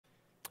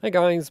Hi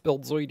guys,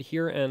 BuildZoid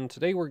here, and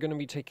today we're going to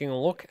be taking a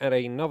look at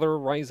another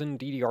Ryzen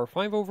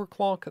DDR5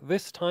 overclock,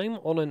 this time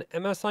on an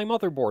MSI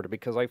motherboard,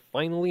 because I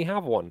finally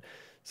have one.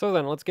 So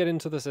then, let's get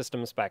into the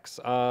system specs.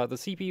 The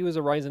CPU is a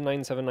Ryzen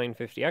 9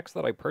 7950X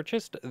that I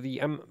purchased.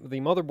 The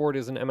motherboard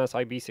is an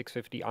MSI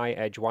B650i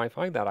Edge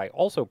Wi-Fi that I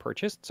also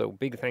purchased, so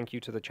big thank you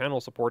to the channel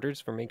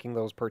supporters for making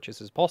those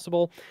purchases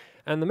possible.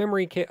 And the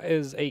memory kit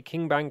is a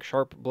Kingbank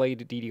Sharp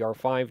Blade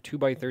DDR5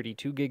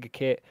 2x32GB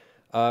kit,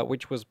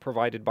 which was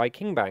provided by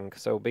Kingbank.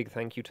 So big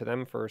thank you to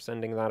them for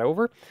sending that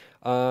over.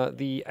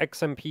 The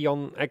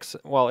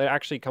XMP well, it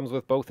actually comes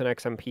with both an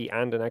XMP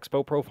and an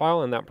Expo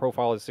profile, and that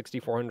profile is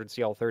 6400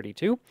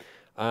 CL32.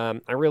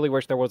 I really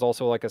wish there was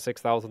also like a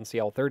 6000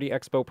 CL30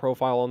 Expo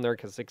profile on there,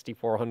 because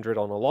 6400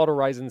 on a lot of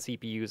Ryzen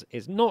CPUs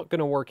is not going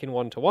to work in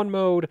 1-to-1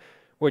 mode,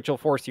 which will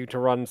force you to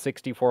run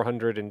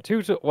 6400 in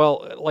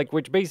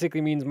which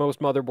basically means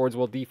most motherboards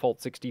will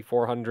default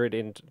 6400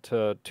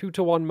 into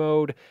 2-to-1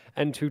 mode,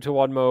 and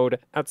 2-to-1 mode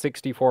at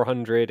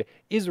 6400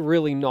 is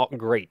really not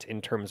great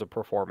in terms of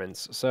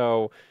performance.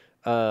 So,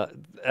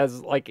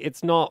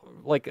 it's not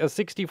like a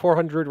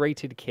 6400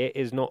 rated kit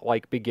is not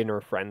like beginner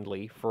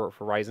friendly for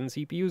Ryzen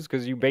CPUs,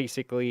 because you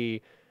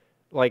basically,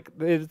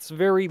 it's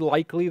very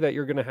likely that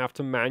you're going to have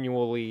to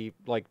manually,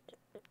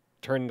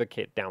 turn the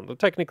kit down. Though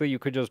technically you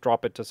could just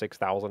drop it to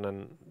 6000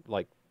 and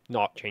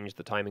not change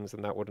the timings,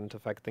 and that wouldn't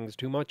affect things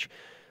too much.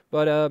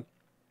 But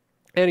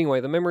anyway,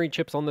 the memory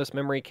chips on this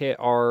memory kit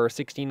are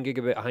 16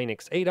 gigabit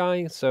Hynix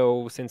 8i.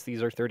 So since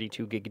these are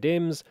 32 gig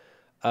DIMMs,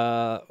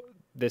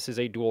 this is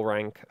a dual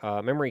rank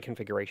memory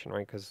configuration,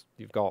 right? Because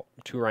you've got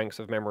 2 ranks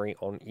of memory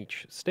on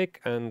each stick,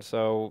 and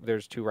so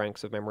there's 2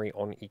 ranks of memory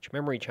on each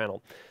memory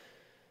channel.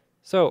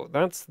 So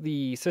that's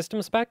the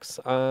system specs.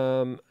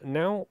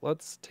 Now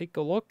let's take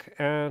a look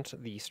at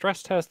the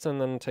stress tests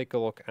and then take a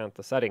look at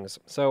the settings.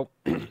 So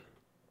as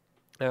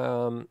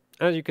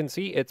you can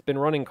see, it's been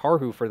running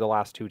Karhu for the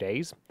last 2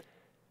 days.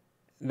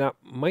 That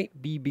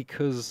might be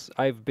because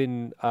I've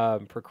been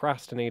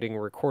procrastinating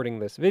recording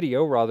this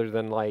video rather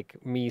than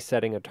me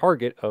setting a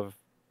target of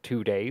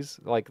 2 days.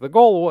 The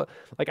goal,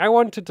 I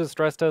wanted to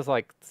stress test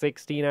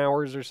 16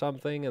 hours or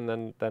something, and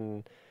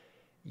then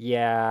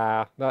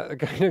yeah, that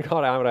kind of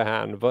got out of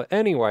hand. But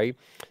anyway,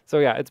 so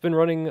yeah, it's been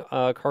running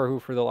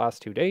Karhu for the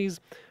last 2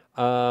 days.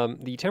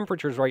 The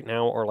temperatures right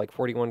now are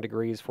 41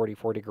 degrees,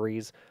 44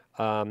 degrees.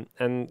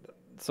 And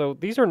so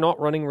these are not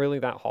running really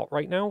that hot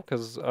right now,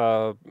 because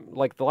the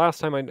last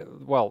time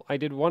I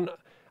did one,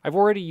 I've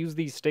already used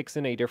these sticks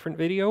in a different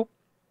video.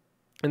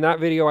 In that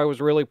video, I was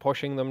really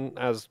pushing them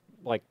as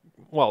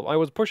I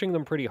was pushing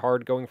them pretty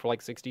hard, going for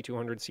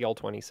 6200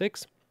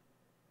 CL26.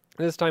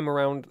 This time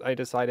around, I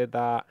decided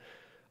that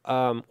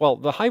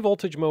the high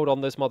voltage mode on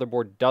this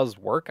motherboard does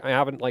work. I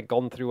haven't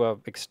gone through a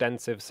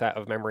extensive set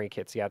of memory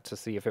kits yet to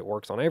see if it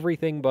works on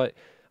everything, but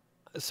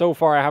so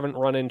far I haven't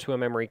run into a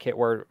memory kit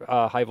where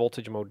high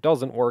voltage mode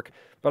doesn't work.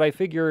 But I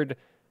figured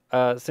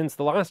since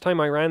the last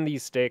time I ran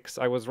these sticks,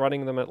 I was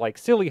running them at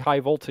silly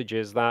high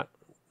voltages that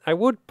I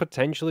would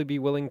potentially be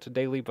willing to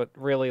daily, but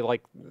really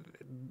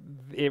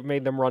it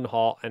made them run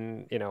hot,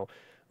 and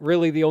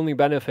really the only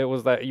benefit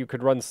was that you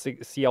could run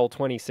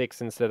CL26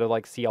 instead of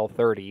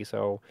CL30,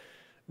 so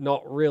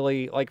not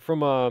really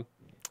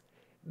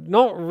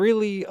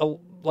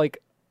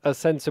a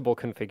sensible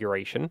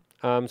configuration.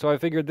 So I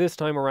figured this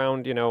time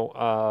around,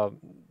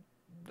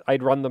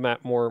 I'd run them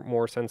at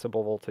more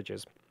sensible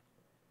voltages,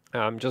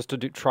 just to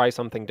try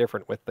something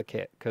different with the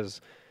kit,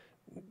 because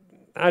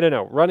I don't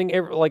know,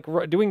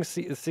 doing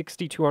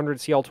 6200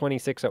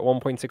 CL26 at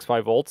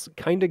 1.65 volts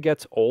kind of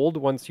gets old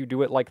once you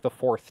do it the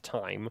 4th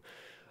time.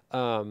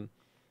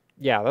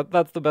 Yeah,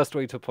 that's the best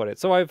way to put it.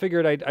 So I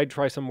figured I'd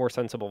try some more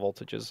sensible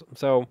voltages.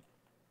 So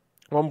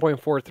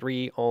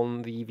 1.43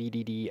 on the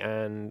VDD,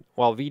 and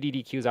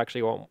VDDQ is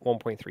actually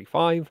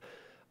 1.35.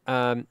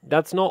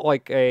 That's not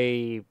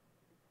I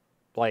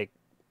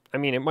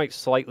mean, it might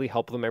slightly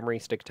help the memory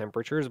stick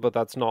temperatures, but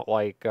that's not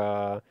it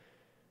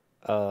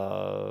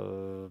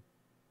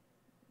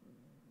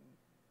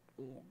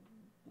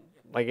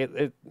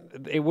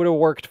would have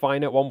worked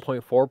fine at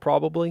 1.4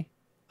 probably.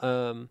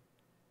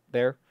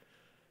 There.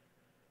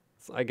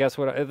 I guess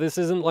this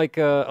isn't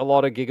a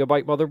lot of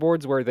gigabyte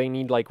motherboards where they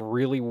need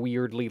really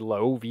weirdly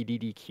low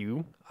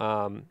VDDQ.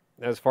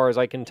 As far as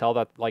I can tell,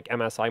 that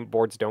MSI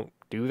boards don't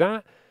do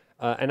that.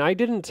 And I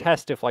didn't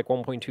test if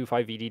 1.25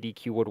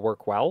 VDDQ would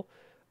work well.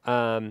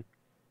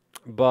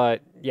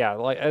 But yeah,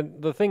 and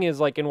the thing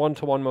is, in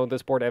 1-to-1 mode,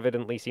 this board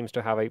evidently seems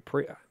to have it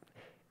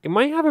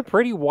might have a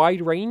pretty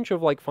wide range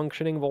of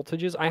functioning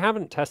voltages. I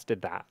haven't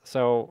tested that,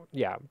 so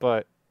yeah,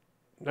 but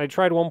I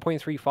tried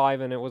 1.35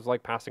 and it was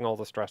passing all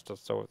the stress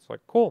tests, so it's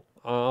cool,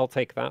 I'll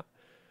take that.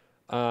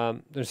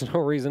 There's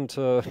no reason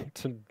to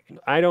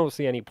I don't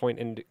see any point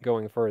in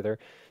going further.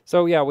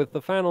 So yeah, with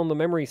the fan on the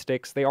memory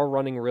sticks, they are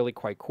running really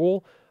quite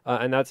cool,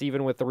 and that's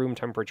even with the room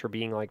temperature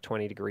being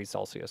 20 degrees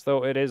Celsius.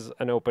 Though it is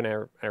an open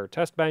air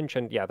test bench,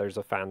 and yeah, there's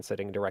a fan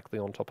sitting directly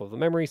on top of the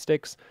memory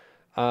sticks.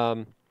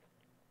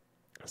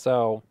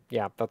 So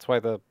yeah, that's why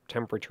the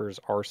temperatures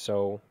are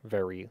so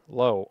very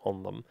low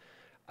on them.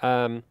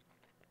 Now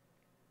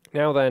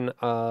then,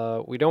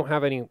 we don't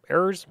have any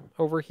errors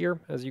over here,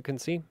 as you can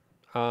see.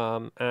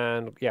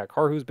 And yeah,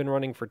 Karhu's been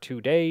running for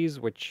 2 days,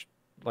 which,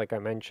 like I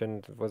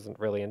mentioned, wasn't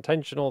really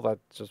intentional.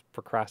 That's just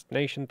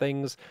procrastination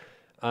things.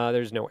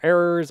 There's no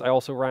errors. I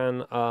also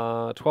ran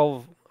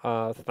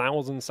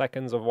 12,000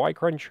 seconds of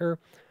Y-Cruncher.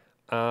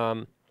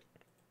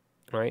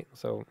 Right,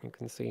 so you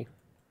can see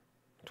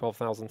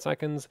 12,000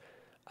 seconds.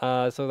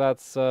 So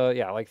that's,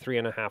 yeah, like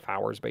 3.5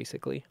 hours,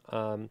 basically.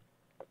 And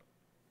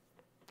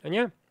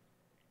yeah.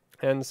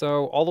 And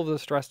so all of the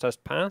stress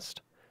test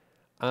passed.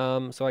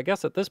 So I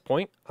guess at this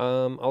point,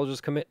 I'll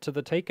just commit to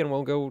the take and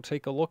we'll go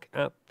take a look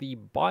at the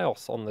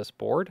BIOS on this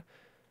board.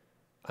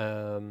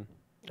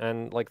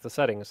 And like the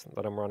settings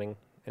that I'm running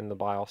in the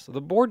BIOS.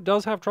 The board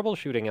does have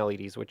troubleshooting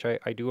LEDs, which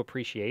I do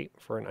appreciate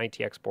for an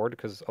ITX board,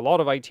 because a lot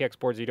of ITX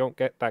boards, you don't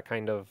get that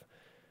kind of,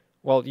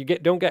 well,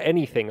 don't get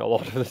anything a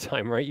lot of the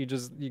time, right?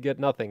 You get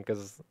nothing,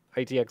 because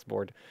ITX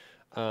board.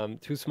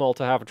 Too small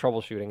to have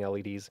troubleshooting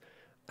LEDs.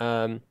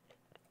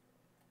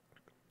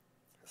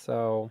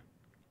 So,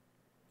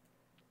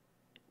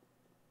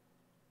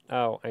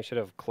 oh, I should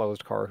have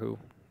closed Karhu.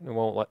 It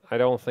won't let, I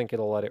don't think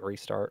it'll let it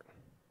restart.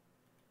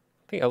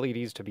 The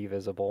LEDs to be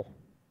visible.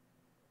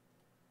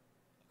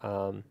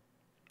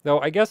 Though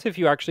I guess if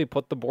you actually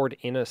put the board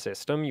in a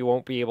system, you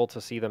won't be able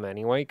to see them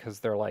anyway, because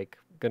they're like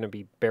going to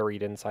be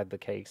buried inside the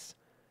case.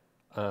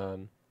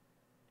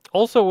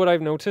 Also, what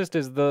I've noticed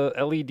is the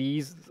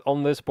LEDs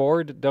on this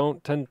board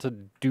don't tend to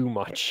do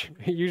much.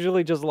 It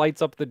usually just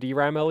lights up the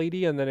DRAM LED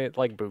and then it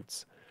like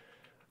boots.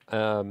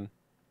 It's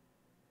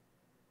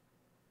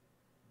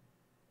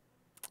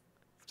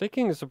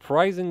taking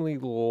surprisingly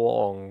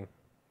long,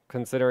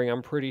 considering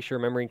I'm pretty sure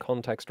memory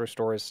context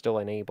restore is still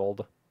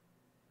enabled.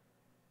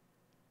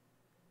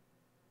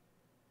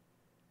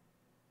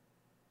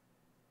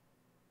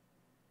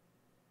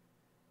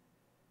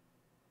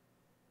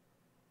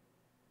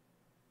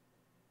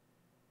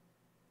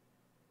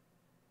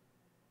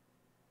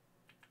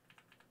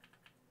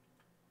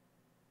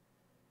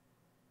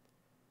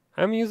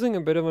 I'm using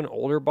a bit of an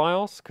older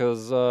BIOS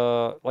because,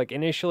 like,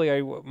 initially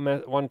I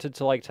wanted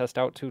to, like, test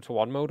out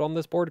 2-to-1 mode on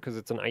this board because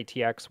it's an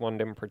ITX 1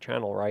 DIMM per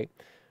channel, right?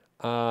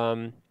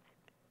 And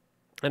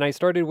I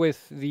started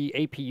with the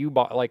APU,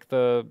 like,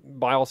 the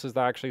BIOSes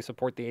that actually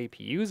support the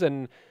APUs,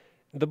 and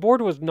the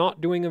board was not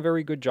doing a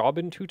very good job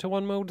in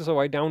 2-to-1 mode, so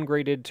I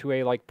downgraded to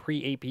a, like,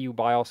 pre-APU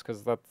BIOS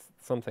because that's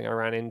something I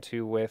ran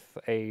into with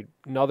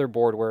another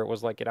board where it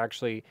was, like, it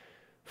actually,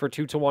 for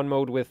 2-to-1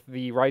 mode with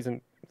the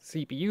Ryzen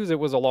CPUs, it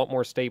was a lot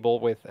more stable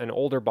with an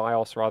older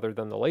BIOS rather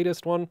than the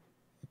latest one.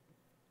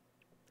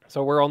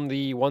 So we're on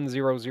the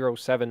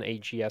 1007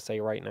 AGSA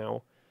right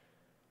now.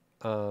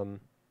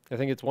 I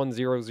think it's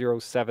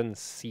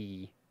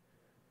 1007C.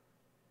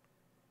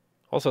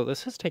 Also,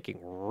 this is taking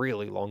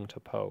really long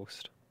to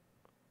post.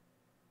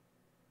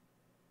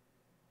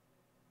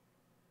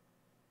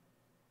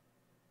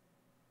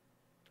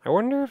 I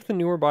wonder if the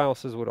newer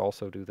BIOSes would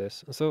also do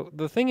this. So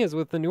the thing is,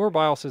 with the newer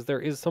BIOSes, there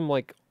is some,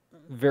 like,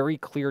 very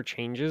clear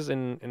changes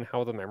in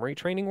how the memory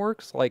training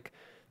works. Like,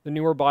 the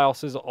newer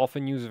BIOSes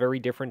often use very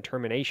different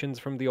terminations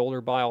from the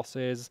older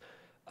BIOSes.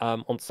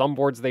 On some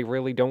boards, they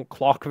really don't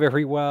clock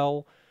very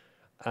well.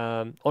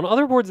 On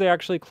other boards, they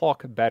actually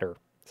clock better.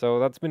 So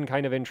that's been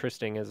kind of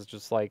interesting, is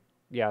just like,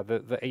 yeah, the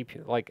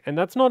APU, like, and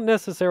that's not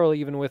necessarily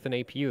even with an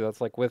APU,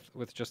 that's like with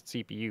just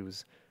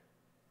CPUs.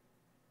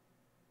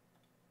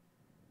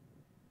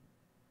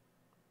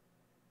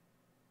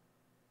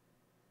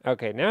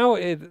 Okay, now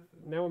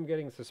I'm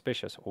getting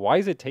suspicious. Why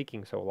is it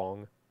taking so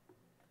long?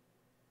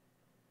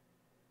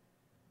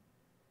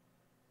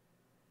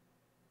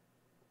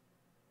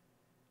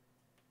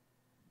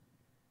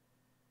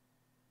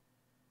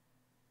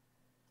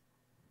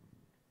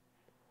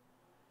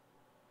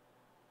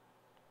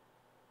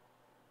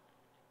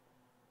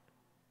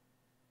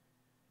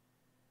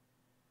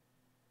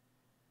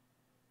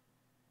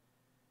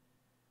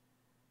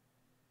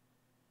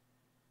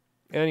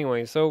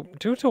 Anyway, so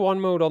 2-to-1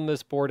 mode on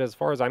this board, as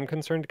far as I'm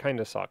concerned, kind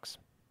of sucks.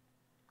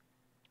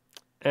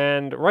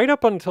 And right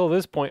up until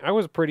this point, I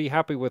was pretty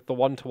happy with the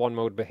 1-to-1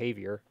 mode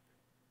behavior.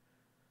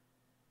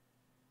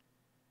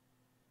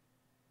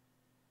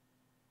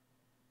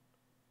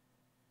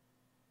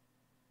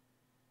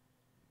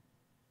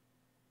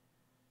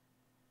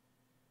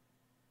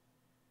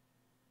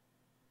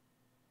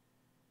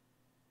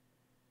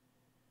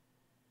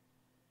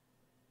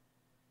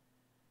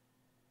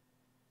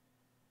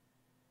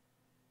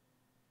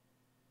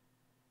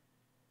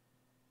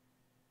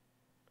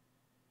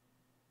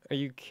 Are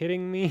you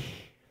kidding me?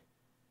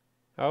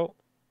 Oh.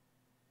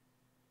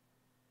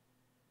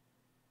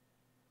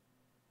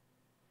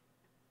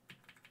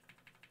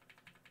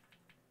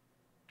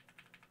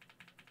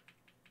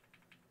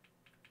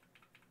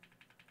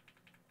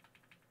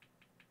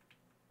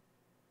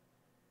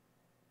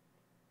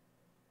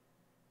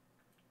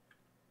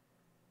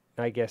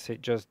 I guess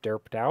it just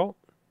derped out.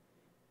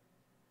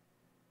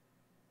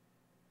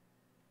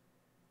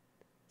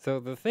 So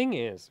the thing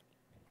is,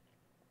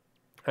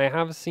 I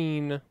have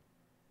seen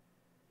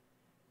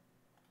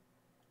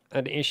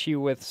an issue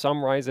with some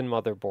Ryzen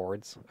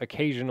motherboards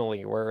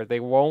occasionally where they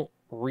won't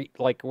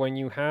like when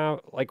you have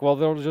like well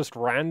they'll just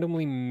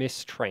randomly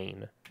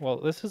mistrain. Well,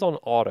 this is on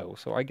auto,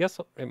 so I guess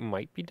it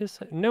might be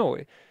no,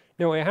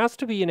 no, it has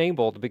to be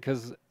enabled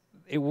because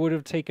it would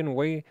have taken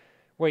away.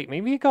 Wait,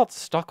 maybe it got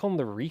stuck on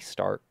the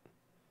restart.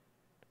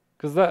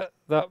 Because that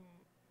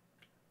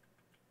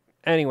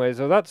anyway,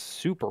 so that's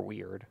super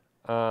weird.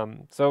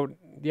 So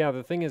yeah,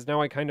 the thing is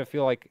now I kind of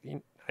feel like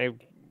I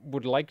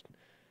would like,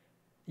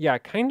 yeah, I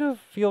kind of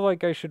feel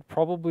like I should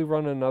probably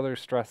run another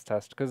stress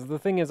test because the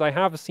thing is I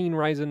have seen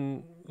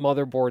Ryzen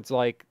motherboards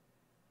like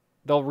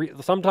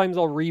sometimes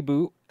they'll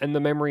reboot and the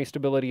memory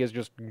stability is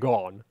just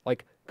gone,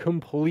 like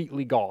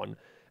completely gone.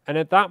 And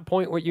at that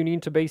point, what you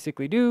need to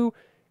basically do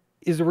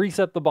is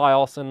reset the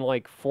BIOS and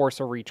like force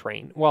a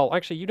retrain. Well,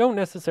 actually, you don't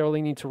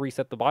necessarily need to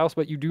reset the BIOS,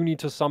 but you do need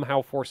to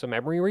somehow force a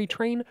memory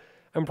retrain.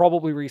 And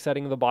probably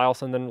resetting the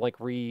BIOS and then like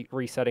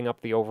resetting up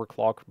the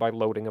overclock by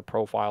loading a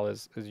profile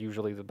is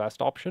usually the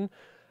best option.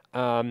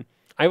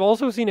 I've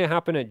also seen it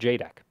happen at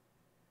JDEC.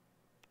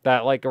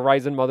 That like a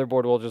Ryzen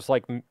motherboard will just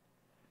like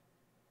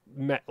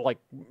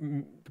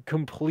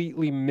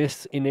completely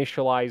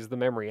misinitialize the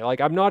memory. Like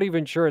I'm not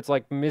even sure it's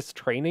like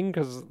mistraining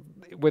because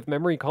with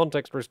memory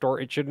context restore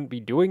it shouldn't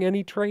be doing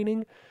any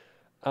training.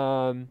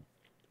 But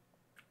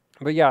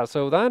yeah,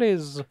 so that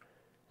is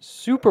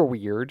super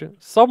weird,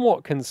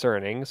 somewhat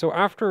concerning. So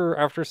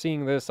after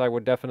seeing this, I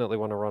would definitely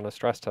want to run a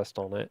stress test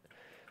on it.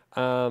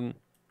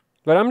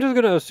 But I'm just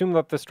gonna assume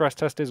that the stress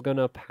test is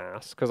gonna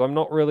pass because I'm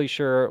not really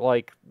sure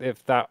like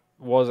if that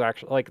was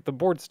actually like the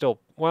board still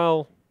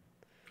well.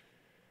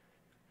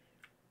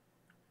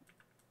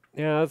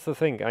 Yeah, that's the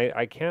thing.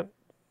 I can't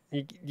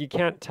you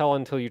can't tell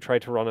until you try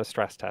to run a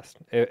stress test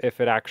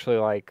if it actually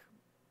like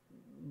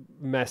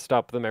messed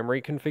up the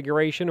memory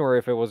configuration or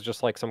if it was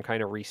just like some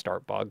kind of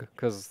restart bug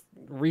because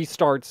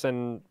restarts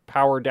and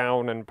power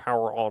down and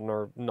power on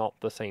are not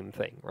the same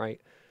thing, right?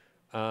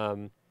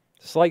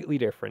 Slightly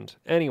different.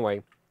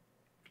 Anyway,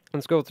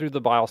 let's go through the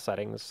BIOS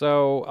settings.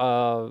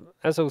 So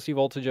SoC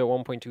voltage at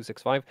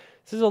 1.265.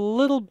 This is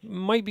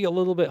might be a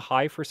little bit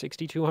high for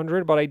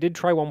 6200, but I did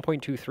try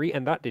 1.23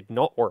 and that did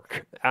not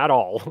work at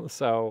all.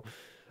 So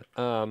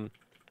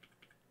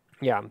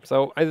yeah,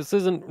 so this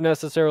isn't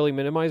necessarily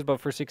minimized, but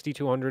for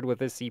 6200 with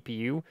this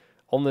CPU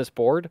on this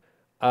board,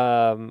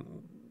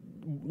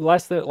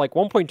 less than like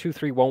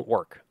 1.23 won't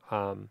work.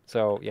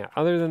 So yeah,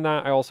 other than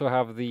that, I also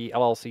have the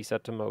LLC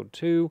set to mode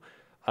 2.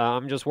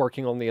 I'm just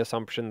working on the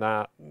assumption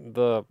that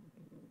the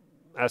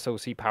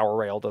SoC power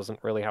rail doesn't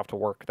really have to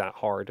work that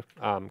hard,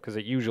 because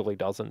it usually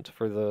doesn't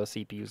for the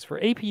CPUs. For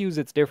APUs,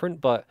 it's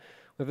different, but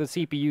with the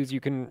CPUs, you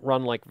can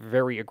run like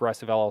very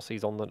aggressive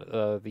LLCs on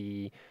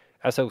the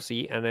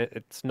SoC, and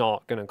it's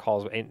not going to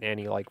cause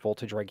any like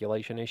voltage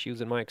regulation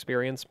issues in my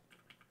experience.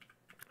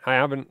 I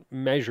haven't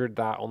measured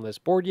that on this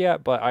board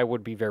yet, but I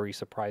would be very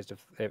surprised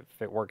if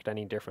it worked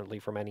any differently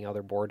from any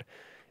other board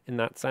in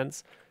that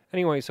sense.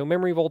 Anyway, so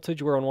memory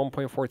voltage, we're on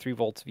 1.43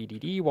 volts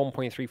VDD,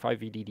 1.35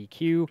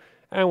 VDDQ,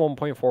 and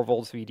 1.4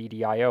 volts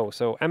VDDIO.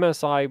 So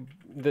MSI,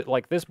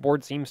 like this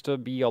board seems to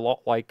be a lot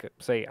like,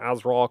 say,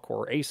 ASRock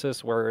or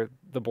Asus, where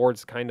the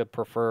boards kind of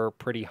prefer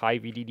pretty high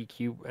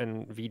VDDQ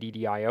and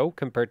VDDIO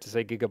compared to,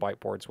 say,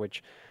 Gigabyte boards,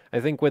 which I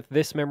think with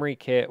this memory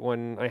kit,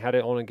 when I had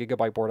it on a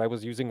Gigabyte board, I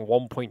was using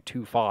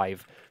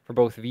 1.25 for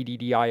both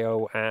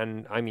VDDIO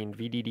and,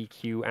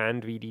 VDDQ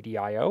and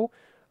VDDIO.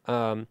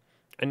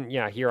 And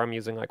yeah, here I'm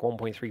using like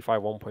 1.35,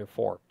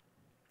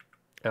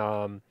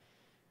 1.4.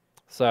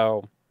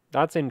 So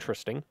that's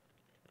interesting.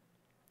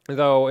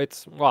 Though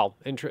it's, well,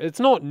 it's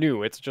not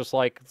new. It's just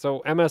like,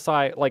 so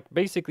MSI, like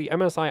basically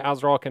MSI,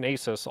 ASRock, and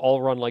Asus all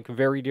run like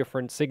very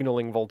different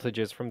signaling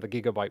voltages from the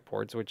Gigabyte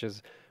boards, which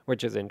is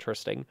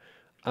interesting.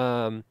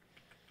 But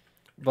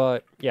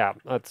yeah,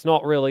 it's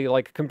not really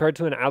like compared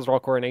to an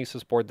ASRock or an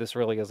Asus board, this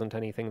really isn't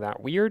anything that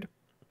weird.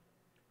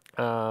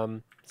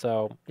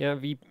 So yeah,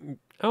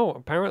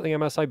 apparently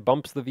MSI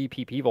bumps the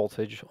VPP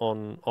voltage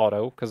on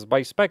auto, because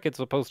by spec it's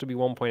supposed to be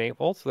 1.8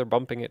 volts, so they're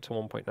bumping it to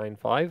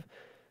 1.95.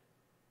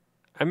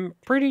 I'm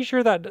pretty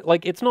sure that,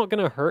 like, it's not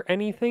going to hurt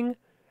anything.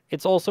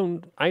 It's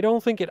also, I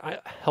don't think it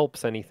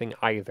helps anything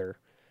either.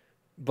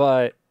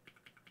 But,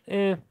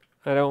 I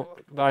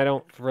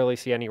don't really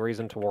see any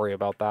reason to worry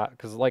about that,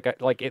 because,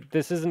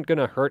 this isn't going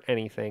to hurt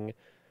anything.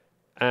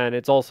 And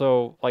it's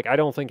also, like, I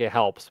don't think it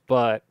helps,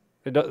 but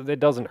it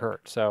doesn't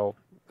hurt, so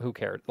who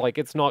cares? Like,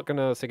 it's not going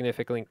to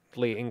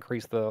significantly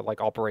increase the,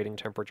 like, operating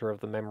temperature of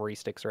the memory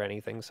sticks or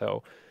anything,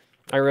 so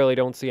I really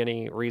don't see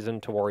any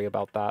reason to worry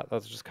about that.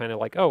 That's just kind of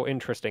like, oh,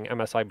 interesting,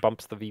 MSI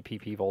bumps the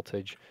VPP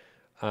voltage.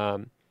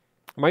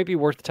 Might be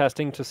worth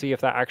testing to see if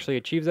that actually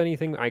achieves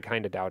anything. I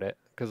kind of doubt it,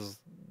 because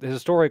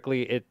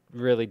historically, it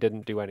really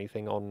didn't do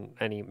anything on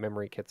any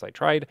memory kits I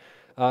tried.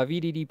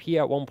 VDDP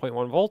at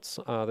 1.1 volts.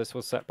 This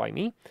was set by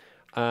me.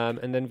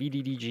 And then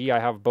VDDG, I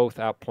have both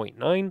at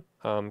 0.9,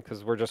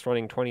 because we're just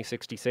running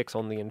 2066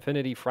 on the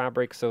Infinity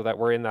fabric, so that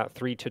we're in that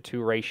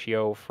 3:2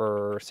 ratio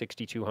for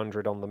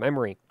 6200 on the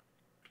memory.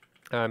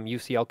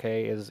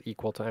 UCLK is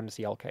equal to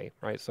MCLK,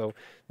 right? So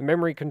the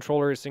memory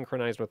controller is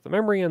synchronized with the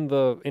memory, and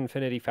the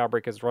Infinity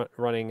Fabric is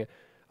running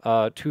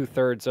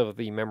 2/3 of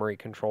the memory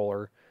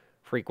controller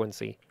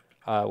frequency,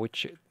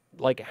 which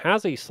like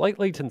has a slight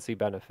latency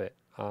benefit.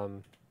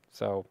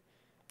 So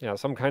yeah,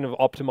 some kind of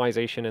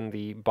optimization in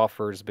the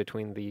buffers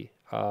between the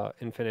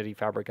Infinity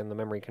Fabric and the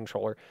memory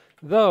controller.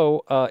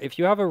 Though, if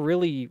you have a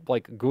really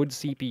like good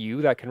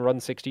CPU that can run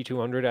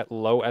 6200 at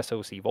low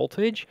SoC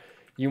voltage,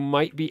 you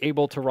might be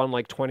able to run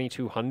like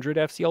 2200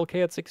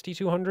 FCLK at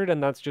 6200,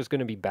 and that's just going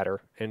to be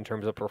better in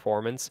terms of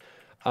performance.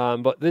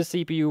 But this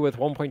CPU with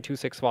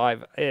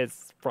 1.265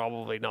 is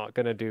probably not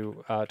going to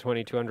do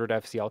 2200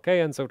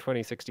 FCLK, and so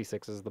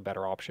 2066 is the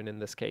better option in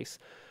this case.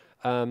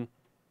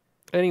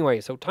 Anyway,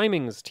 so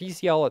timings,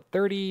 TCL at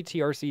 30,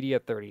 TRCD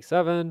at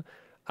 37.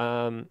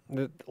 I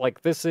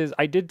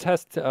did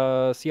test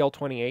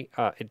CL28.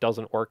 It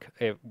doesn't work.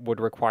 It would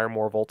require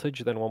more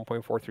voltage than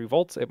 1.43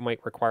 volts. It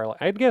might require,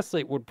 I'd guess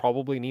it would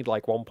probably need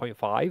like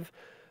 1.5,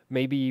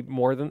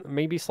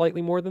 maybe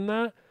slightly more than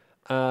that.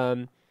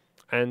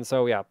 And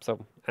so, yeah,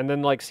 and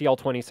then like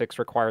CL26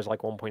 requires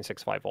like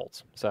 1.65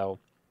 volts. So,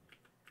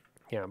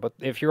 yeah, but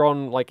if you're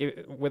on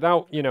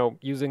without,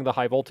 using the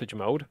high voltage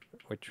mode,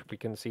 which we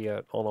can see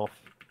on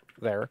off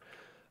there,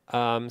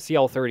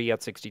 CL30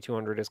 at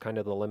 6200 is kind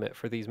of the limit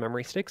for these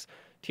memory sticks.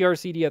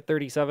 TRCD at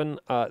 37.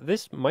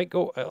 This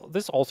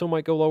also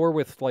might go lower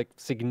with like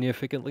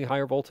significantly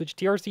higher voltage.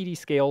 TRCD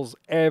scales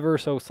ever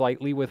so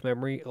slightly with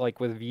memory, like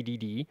with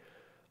VDD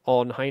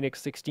on Hynix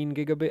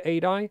 16GB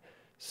ADI.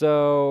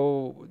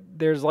 So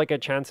there's like a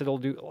chance it'll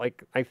do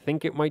I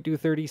think it might do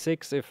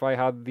 36 if I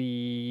had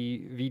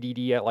the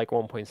VDD at like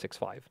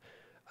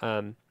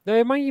 1.65.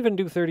 It might even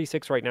do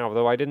 36 right now,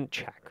 though I didn't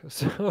check.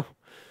 So,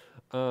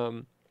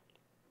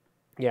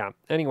 yeah.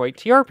 Anyway,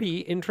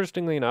 TRP,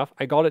 interestingly enough,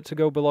 I got it to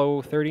go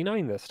below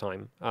 39 this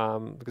time.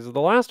 Because of the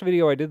last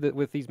video I did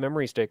with these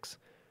memory sticks,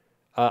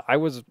 I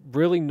was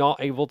really not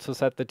able to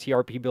set the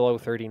TRP below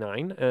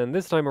 39, and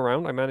this time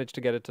around I managed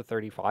to get it to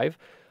 35.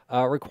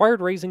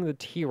 Required raising the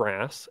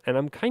TRAS, and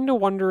I'm kind of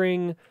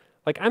wondering,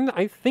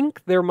 I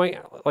think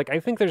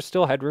there's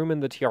still headroom in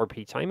the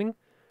TRP timing,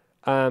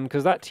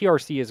 because that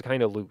TRC is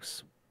kind of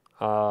loose,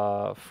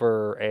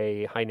 for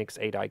a Hynix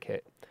 8i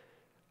kit.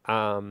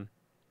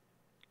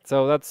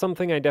 So that's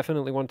something I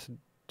definitely want to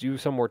do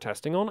some more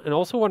testing on. And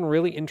also one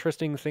really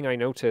interesting thing I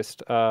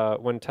noticed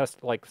when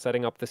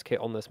setting up this kit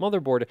on this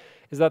motherboard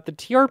is that the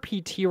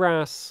TRP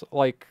TRAS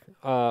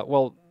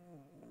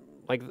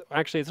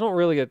actually it's not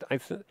really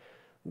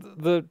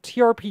the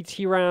TRP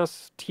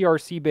TRAS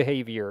TRC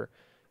behavior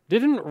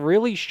didn't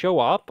really show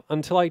up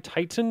until I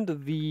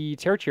tightened the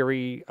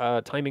tertiary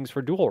timings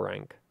for dual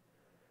rank,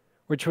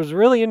 which was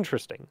really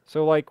interesting.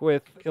 So like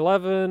with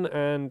 11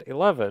 and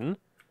 11,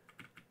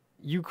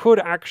 you could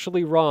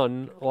actually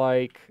run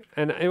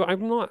and I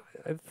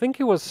think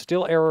it was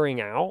still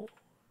erroring out.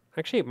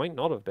 Actually, it might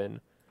not have been.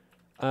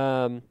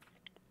 Because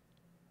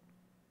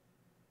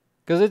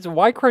it's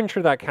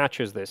Y-Cruncher that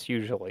catches this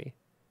usually.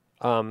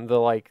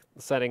 The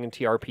setting in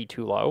TRP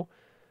too low.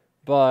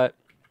 But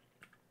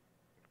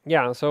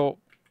yeah, so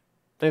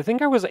I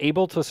think I was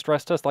able to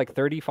stress test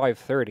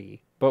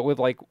 3530, but with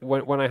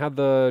when I had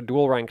the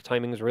dual rank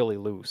timings really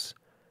loose.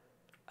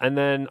 And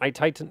then I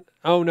tightened.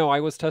 Oh no, I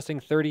was testing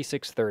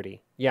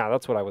 3630. Yeah,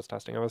 that's what I was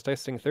testing. I was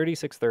testing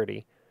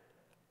 3630.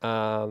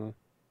 And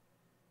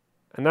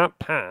that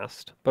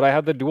passed, but I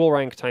had the dual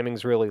rank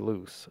timings really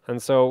loose.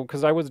 And so,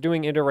 because I was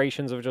doing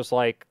iterations of just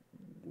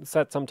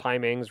set some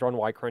timings, run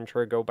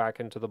Y-Cruncher, go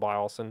back into the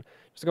BIOS, and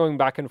just going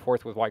back and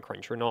forth with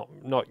Y-Cruncher, not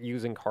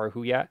using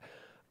Karhu yet.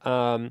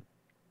 And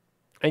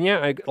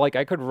yeah,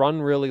 I could run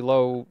really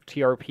low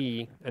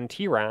TRP and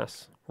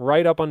TRAS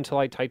right up until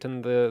I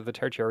tightened the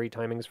tertiary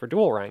timings for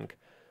dual rank,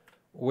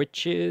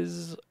 which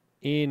is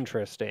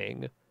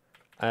interesting.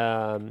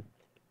 So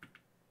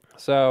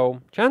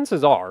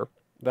chances are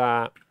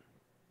that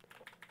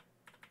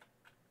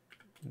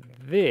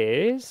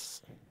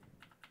this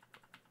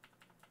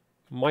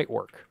might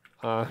work.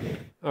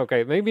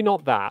 Okay, maybe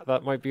not that.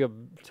 That might be a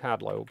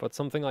tad low, but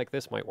something like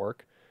this might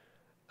work.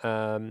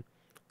 And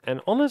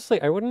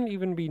honestly, I wouldn't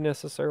even be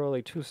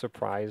necessarily too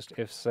surprised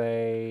if,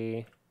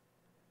 say...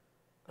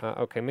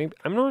 okay, maybe...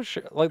 I'm not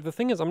sure... the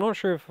thing is, I'm not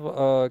sure if...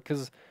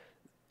 because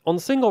on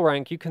single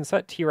rank, you can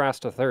set TRAS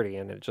to 30,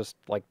 and it just,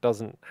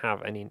 doesn't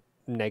have any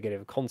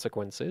negative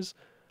consequences.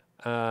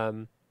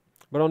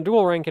 But on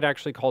dual rank, it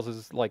actually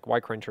causes,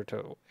 Y-Cruncher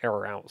to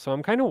error out. So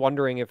I'm kind of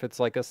wondering if it's,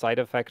 a side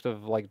effect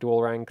of,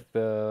 dual rank,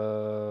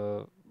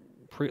 the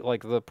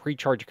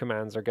pre-charge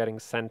commands are getting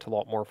sent a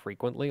lot more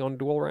frequently on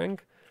dual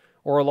rank,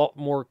 or a lot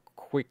more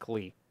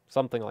quickly,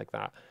 something like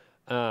that.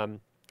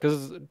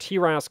 Because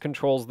TRAS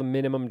controls the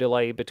minimum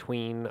delay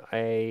between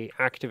a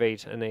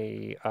activate and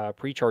a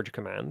pre-charge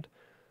command.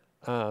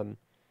 And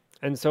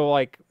so,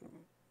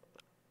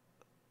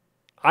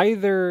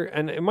 either,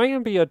 and it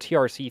might be a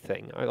TRC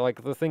thing.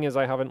 The thing is,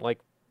 I haven't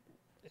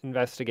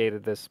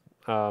investigated this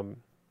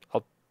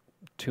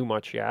too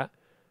much yet.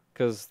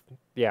 Because,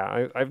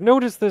 yeah, I've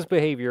noticed this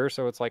behavior,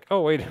 so it's like,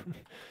 oh, wait.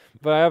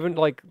 But I haven't,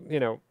 like, you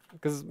know,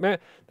 because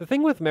the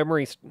thing with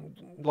memory,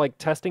 like,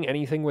 testing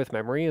anything with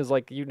memory is,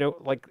 like, you know,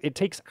 like, it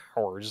takes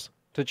hours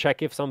to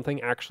check if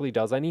something actually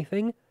does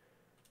anything,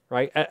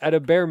 right? At a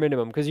bare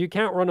minimum, because you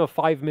can't run a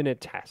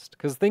 5-minute test.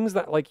 Because things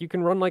that, like, you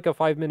can run, like, a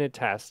 5-minute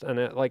test,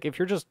 and, like, if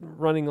you're just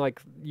running,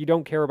 like, you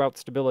don't care about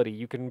stability,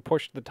 you can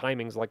push the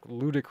timings, like,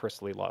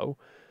 ludicrously low,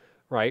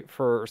 right,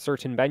 for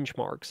certain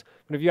benchmarks.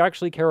 But if you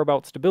actually care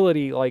about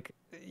stability, like,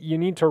 you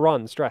need to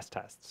run stress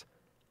tests.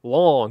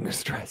 Long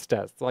stress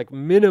tests, like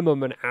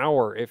minimum an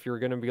hour if you're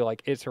going to be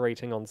like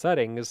iterating on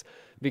settings,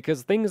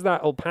 because things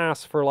that'll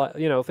pass for like,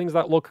 you know, things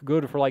that look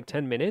good for like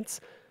 10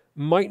 minutes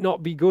might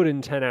not be good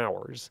in 10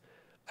 hours.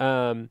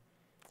 Okay,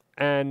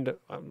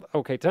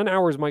 10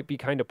 hours might be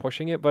kind of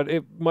pushing it, but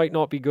it might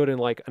not be good in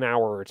like an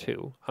hour or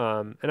two.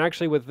 And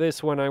actually with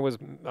this, when I was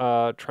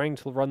trying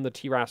to run the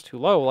TRAS too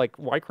low, like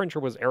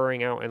Ycruncher was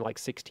erroring out in like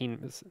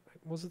 16,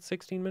 was it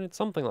 16 minutes?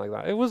 Something like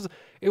that.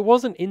 It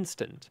wasn't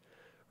instant,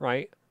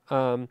 right?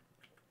 So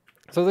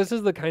this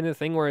is the kind of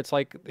thing where it's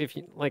like, if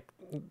you like,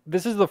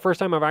 this is the first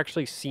time I've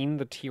actually seen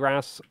the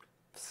TRAS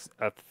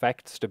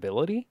affect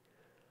stability,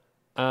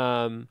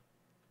 like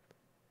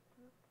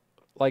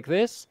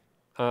this.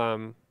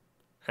 And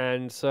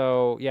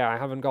so, yeah, I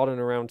haven't gotten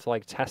around to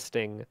like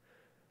testing,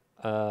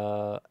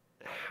 how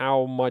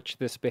much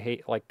this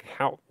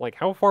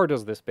how far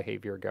does this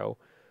behavior go,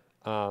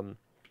 and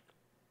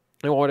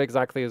what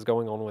exactly is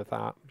going on with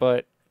that.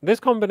 But this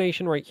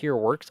combination right here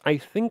works. I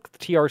think the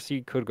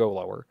TRC could go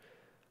lower.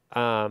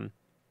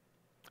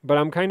 But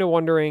I'm kind of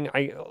wondering,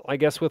 I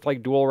guess with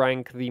like dual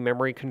rank, the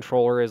memory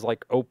controller is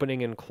like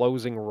opening and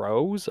closing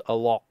rows a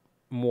lot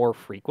more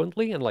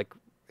frequently and like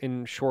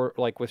in short,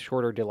 like with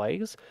shorter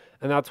delays.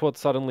 And that's what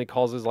suddenly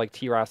causes like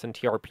TRAS and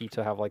TRP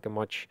to have like a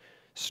much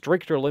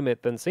stricter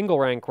limit than single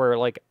rank, where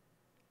like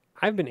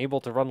I've been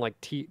able to run like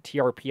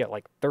TRP at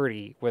like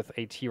 30 with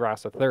a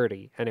TRAS of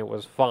 30 and it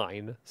was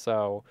fine.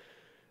 So,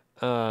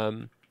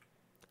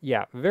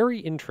 yeah, very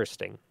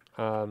interesting.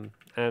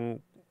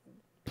 And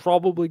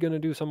probably going to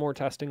do some more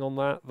testing on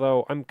that,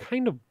 though I'm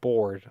kind of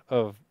bored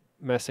of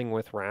messing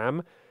with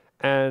RAM.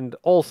 And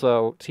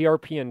also,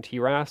 TRP and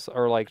TRAS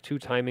are like two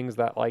timings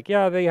that, like,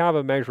 yeah, they have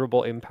a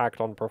measurable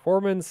impact on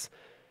performance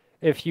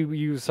if you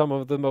use some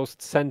of the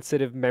most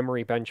sensitive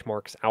memory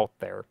benchmarks out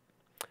there.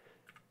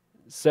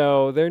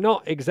 So they're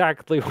not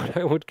exactly what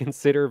I would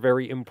consider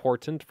very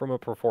important from a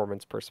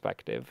performance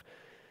perspective.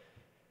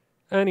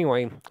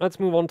 Anyway, let's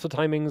move on to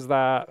timings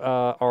that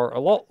are a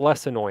lot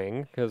less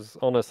annoying, because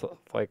honestly,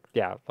 like,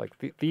 yeah, like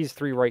these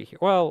three right here.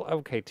 Well,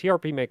 okay,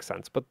 TRP makes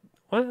sense, but,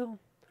 well,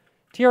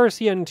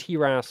 TRC and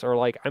TRAS are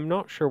like, I'm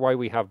not sure why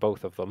we have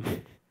both of them.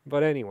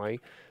 But anyway,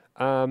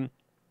 so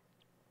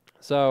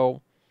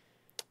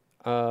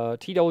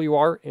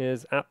TWR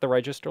is at the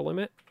register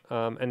limit,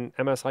 and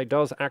MSI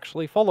does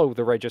actually follow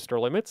the register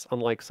limits,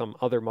 unlike some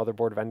other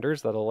motherboard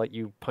vendors that'll let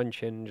you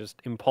punch in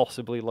just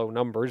impossibly low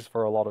numbers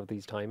for a lot of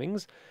these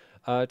timings.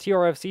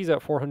 TRFC's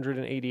at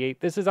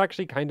 488. This is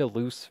actually kind of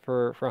loose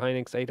for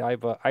Hynix 8i,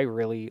 but I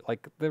really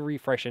like the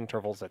refresh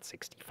intervals at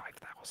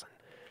 65,000.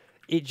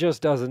 It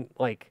just doesn't,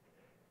 like,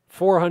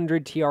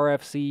 400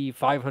 TRFC,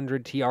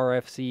 500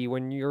 TRFC,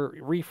 when your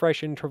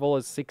refresh interval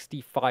is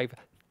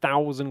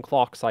 65,000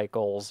 clock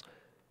cycles,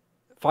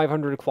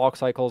 500 clock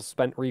cycles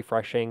spent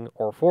refreshing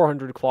or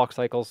 400 clock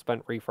cycles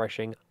spent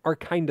refreshing are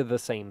kind of the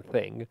same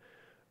thing.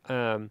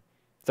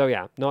 So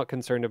yeah, not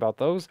concerned about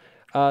those.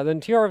 Then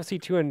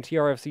TRFC2 and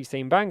TRFC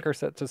same bank are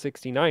set to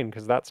 69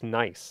 because that's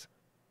nice.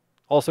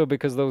 Also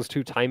because those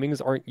two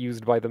timings aren't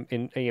used by the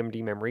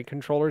AMD memory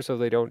controller, so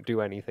they don't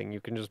do anything. You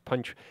can just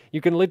punch,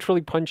 you can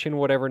literally punch in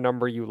whatever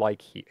number you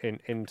like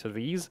into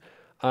these.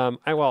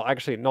 Well,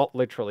 actually not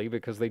literally,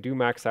 because they do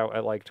max out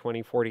at like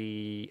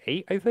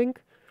 2048, I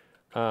think.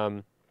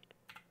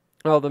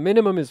 Well, the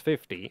minimum is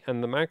 50,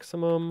 and the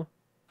maximum,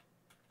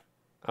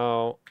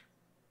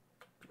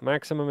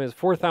 maximum is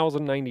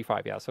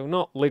 4,095, yeah, so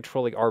not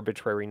literally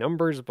arbitrary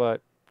numbers,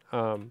 but,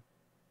 yeah.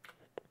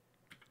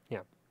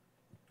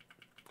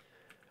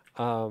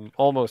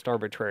 Almost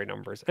arbitrary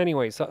numbers.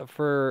 Anyway, so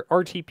for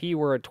RTP,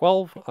 we're at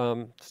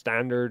 12,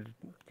 standard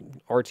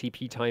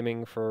RTP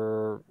timing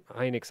for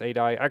Hynix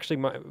 8i. Actually,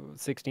 my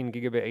 16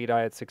 gigabit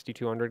 8i at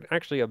 6200,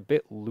 actually a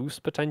bit loose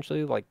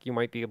potentially, like you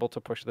might be able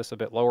to push this a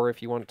bit lower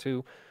if you want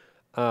to.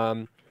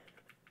 TRRDL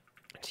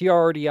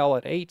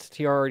at 8,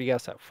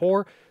 TRRDS at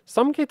 4.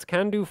 Some kits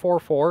can do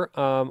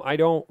 4.4. I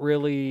don't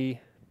really,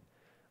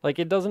 like,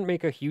 it doesn't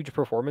make a huge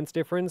performance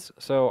difference,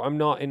 so I'm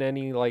not in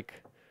any, like,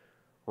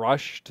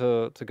 rush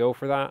to go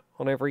for that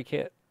on every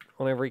kit,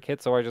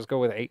 so I just go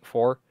with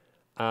 8.4.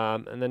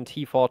 And then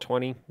TFAW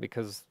 20,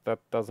 because that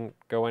doesn't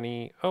go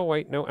any, oh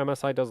wait, no,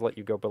 MSI does let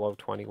you go below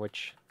 20,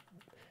 which,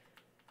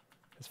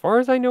 as far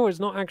as I know, is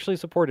not actually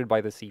supported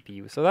by the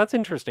CPU. So that's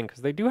interesting,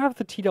 because they do have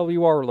the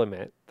TWR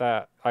limit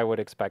that I would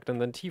expect,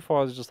 and then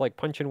TFAW is just like,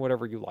 punch in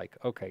whatever you like.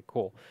 Okay,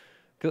 cool.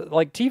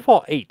 Like,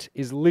 TFAW 8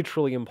 is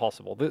literally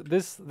impossible.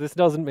 This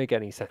doesn't make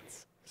any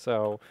sense.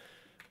 So,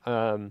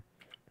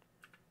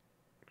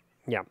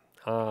 yeah.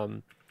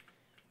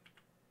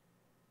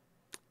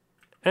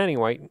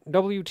 Anyway,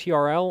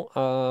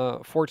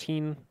 WTRL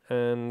 14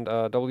 and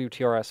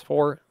WTRS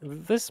 4.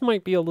 This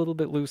might be a little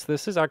bit loose.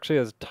 This is actually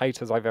as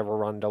tight as I've ever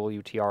run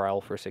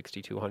WTRL for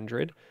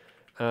 6200.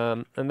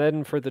 And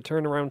then for the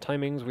turnaround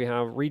timings, we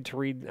have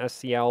read-to-read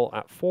SCL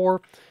at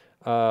 4.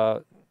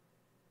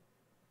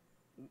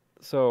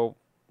 So,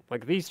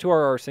 like, these two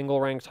are our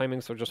single rank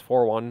timings, so just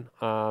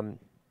 4-1.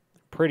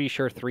 Pretty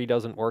sure 3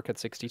 doesn't work at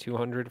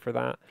 6200 for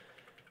that.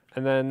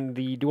 And then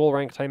the dual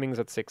rank timings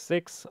at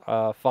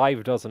 6.6,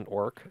 5 doesn't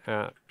work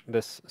at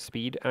this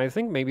speed. And I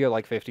think maybe at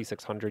like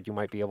 5600 you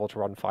might be able to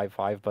run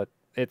 5.5, but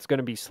it's going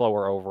to be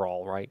slower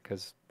overall, right?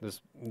 Because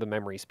the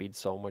memory speed's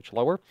so much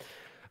lower.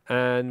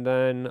 And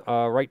then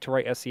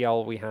right-to-right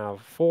SEL we have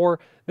 4.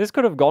 This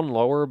could have gone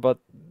lower, but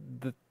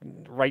the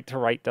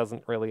right-to-right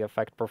doesn't really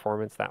affect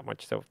performance that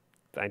much, so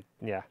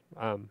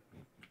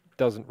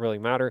doesn't really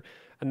matter.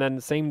 And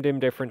then same dim,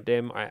 different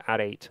dim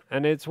at 8.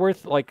 And it's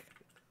worth like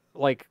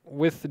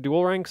with the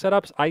dual rank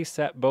setups, I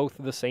set both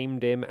the same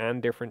dim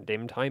and different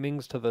dim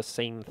timings to the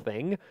same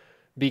thing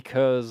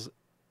because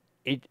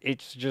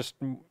it's just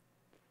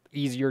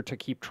easier to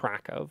keep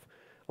track of.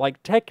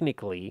 Like,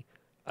 technically,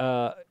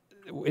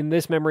 in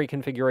this memory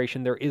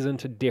configuration, there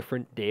isn't a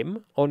different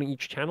dim on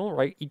each channel,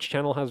 right? Each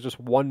channel has just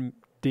one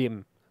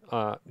dim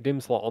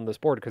slot on this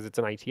board because it's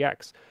an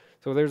ITX.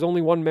 So there's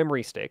only one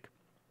memory stick.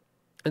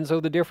 And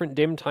so the different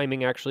dim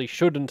timing actually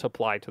shouldn't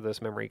apply to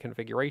this memory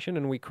configuration,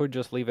 and we could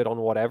just leave it on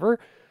whatever.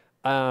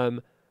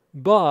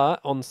 But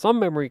on some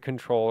memory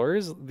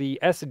controllers, the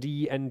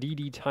SD and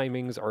DD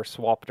timings are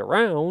swapped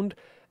around,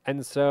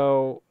 and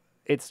so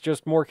it's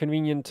just more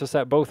convenient to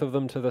set both of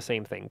them to the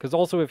same thing. Because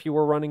also, if you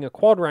were running a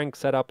quad rank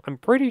setup, I'm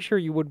pretty sure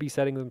you would be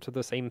setting them to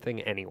the same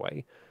thing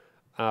anyway.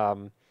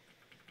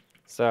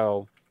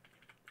 So,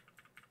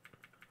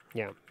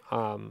 yeah,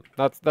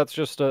 that's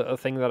just a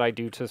thing that I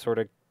do to sort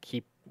of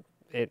keep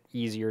it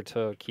easier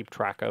to keep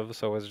track of.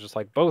 So it's just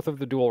like both of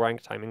the dual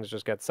rank timings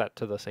just get set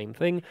to the same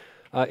thing.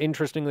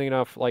 Interestingly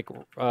enough, like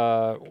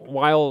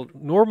while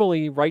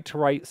normally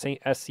right-to-right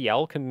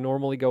SCL can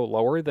normally go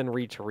lower than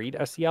read-to-read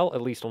SCL,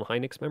 at least on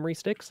Hynix memory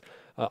sticks,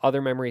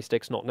 other memory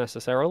sticks not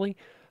necessarily,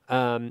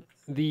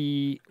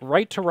 the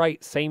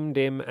right-to-right same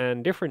dim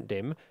and different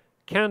dim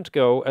can't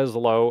go as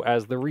low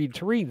as the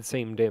read-to-read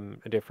same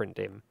dim, different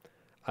dim.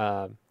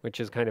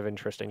 Which is kind of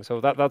interesting. So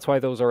that's why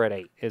those are at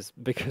 8, is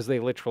because they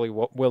literally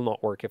will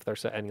not work if they're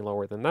set any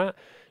lower than that.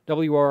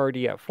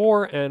 WRRD at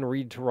 4 and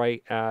read to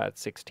write at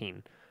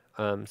 16.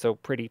 So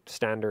pretty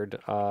standard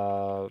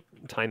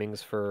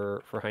timings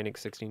for Hynix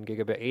 16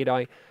 gigabit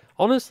 8i.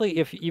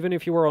 Honestly, even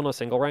if you were on a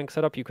single rank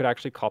setup, you could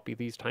actually copy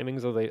these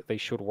timings, so they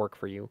should work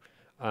for you.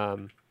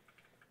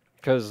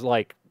 Because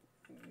like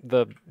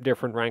the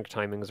different rank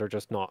timings are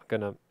just not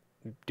gonna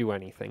do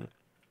anything.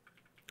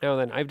 Now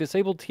then, I've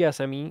disabled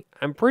TSME.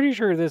 I'm pretty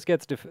sure this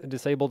gets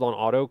disabled on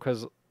auto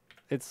because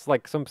it's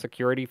like some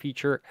security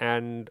feature,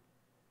 and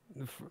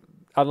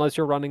unless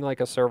you're running like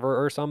a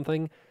server or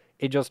something,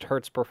 it just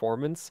hurts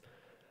performance.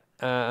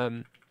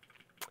 And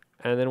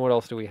then what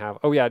else do we have?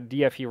 Oh yeah,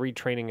 DFE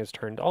retraining is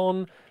turned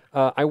on.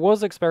 I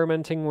was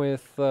experimenting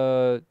with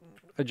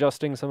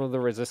adjusting some of the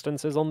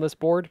resistances on this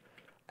board,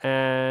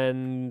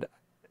 and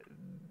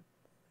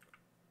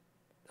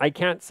I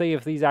can't say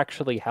if these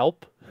actually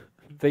help.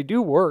 They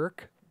do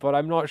work, but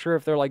I'm not sure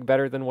if they're like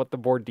better than what the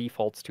board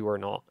defaults to or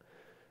not.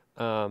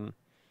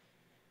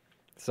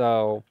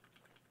 So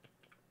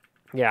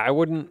yeah, I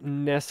wouldn't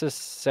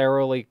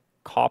necessarily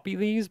copy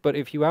these, but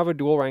if you have a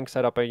dual rank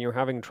setup and you're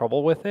having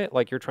trouble with it,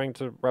 like you're trying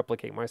to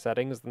replicate my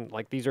settings, then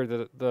like these are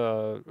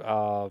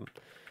the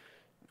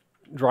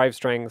drive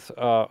strength,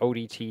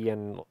 ODT,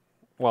 and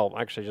well,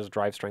 actually just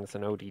drive strength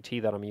and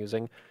ODT that I'm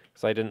using,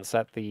 because I didn't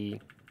set the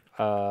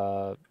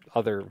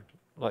other,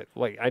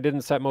 like I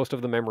didn't set most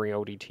of the memory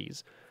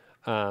ODTs.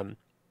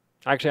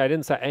 Actually, I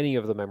didn't set any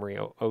of the memory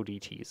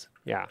ODTs.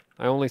 Yeah,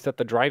 I only set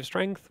the drive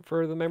strength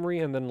for the memory,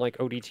 and then like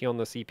ODT on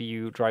the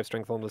CPU, drive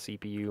strength on the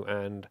CPU,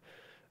 and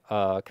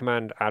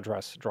command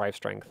address drive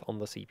strength on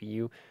the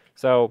CPU.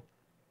 So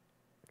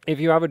if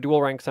you have a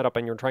dual rank setup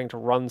and you're trying to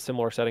run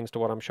similar settings to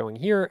what I'm showing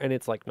here, and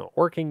it's like not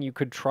working, you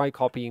could try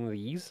copying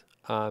these,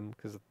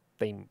 because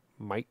they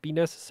might be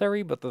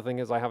necessary, but the thing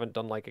is I haven't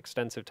done like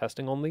extensive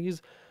testing on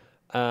these.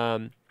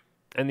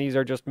 And these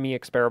are just me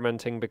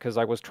experimenting because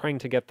I was trying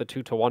to get the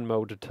 2-to-1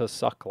 mode to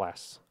suck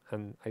less.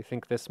 And I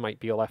think this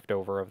might be a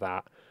leftover of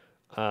that.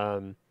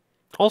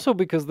 Also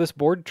because this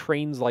board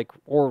trains like,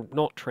 or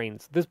not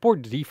trains, this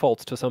board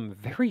defaults to some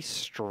very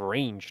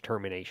strange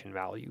termination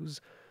values.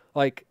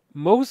 Like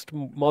most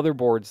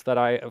motherboards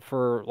that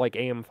for like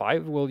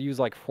AM5 will use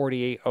like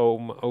 48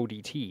 ohm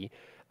ODT.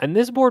 And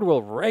this board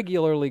will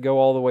regularly go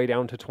all the way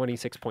down to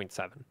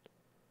 26.7.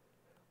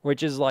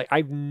 Which is like,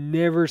 I've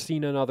never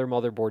seen another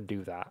motherboard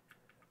do that.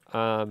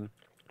 I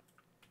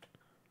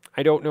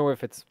don't know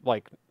if it's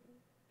like,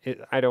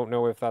 I don't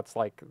know if that's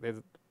like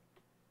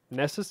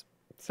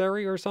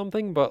necessary or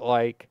something, but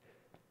like,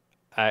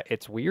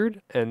 it's weird.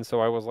 And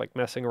so I was like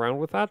messing around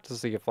with that to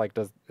see if like,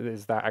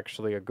 is that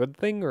actually a good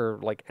thing, or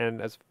like,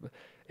 and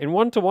In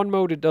 1-to-1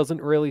 mode, it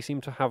doesn't really seem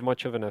to have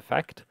much of an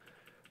effect.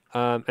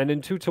 And in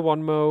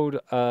 2-to-1 mode,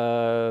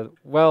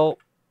 well,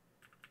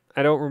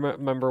 I don't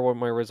remember what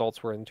my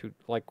results were in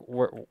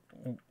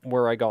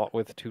where I got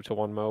with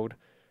 2-to-1 mode.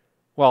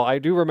 Well, I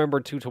do remember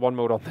 2-to-1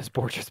 mode on this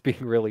board just being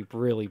really,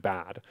 really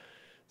bad.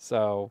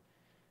 So,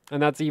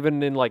 and that's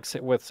even in like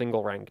with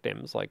single rank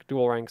dims, like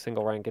dual rank,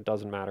 single rank, it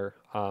doesn't matter.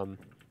 The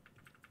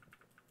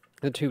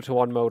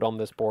 2-to-1 mode on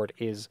this board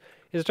is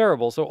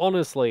terrible. So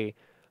honestly,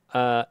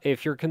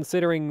 if you're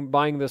considering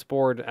buying this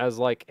board as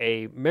like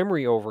a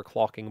memory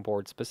overclocking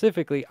board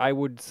specifically, I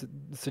would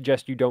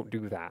suggest you don't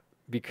do that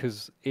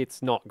because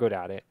it's not good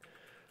at it.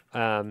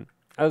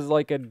 As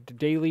like a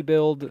daily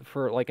build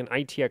for like an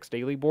ITX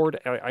daily board,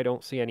 I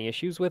don't see any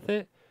issues with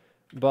it.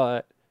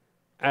 But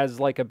as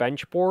like a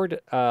bench board,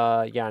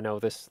 yeah, no,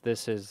 this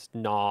is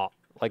not,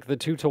 like the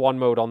 2-to-1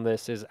 mode on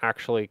this is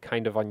actually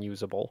kind of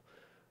unusable.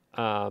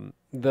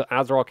 The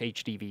ASRock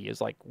HDV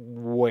is like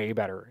way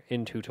better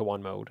in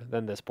 2-to-1 mode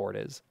than this board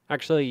is.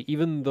 Actually,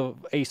 even the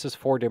Asus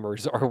 4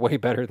 dimmers are way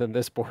better than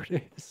this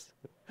board is.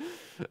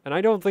 And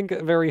I don't think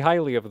very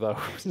highly of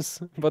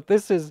those. But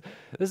this is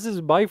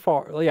by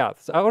far, yeah,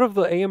 out of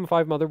the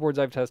AM5 motherboards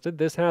I've tested,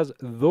 this has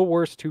the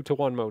worst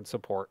 2-to-1 mode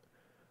support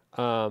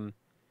that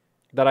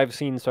I've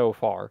seen so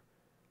far.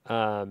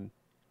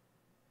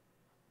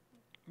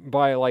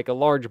 By like a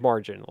large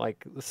margin,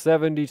 like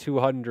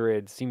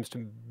 7200 seems to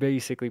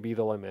basically be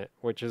the limit,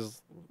 which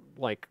is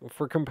like,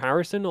 for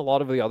comparison, a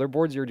lot of the other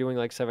boards you're doing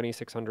like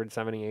 7600,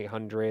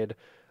 7800,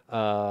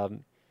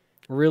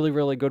 really,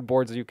 really good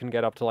boards you can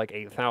get up to like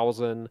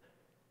 8000.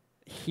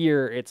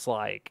 Here it's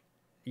like,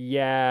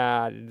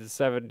 yeah,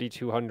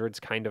 7200's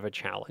kind of a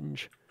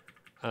challenge,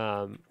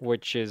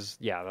 which is,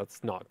 yeah,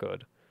 that's not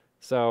good.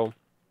 So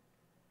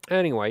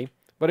anyway,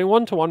 but in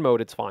 1-to-1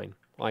 mode, it's fine.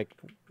 Like,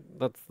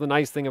 that's the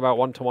nice thing about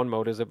 1-to-1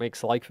 mode is it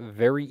makes life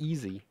very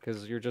easy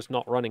because you're just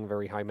not running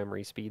very high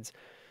memory speeds.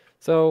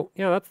 So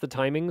yeah, that's the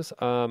timings.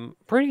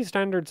 Pretty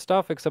standard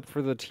stuff except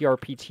for the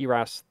TRP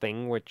TRAS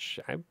thing,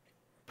 which I'm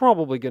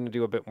probably going to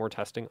do a bit more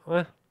testing.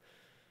 I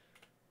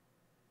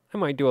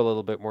might do a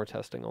little bit more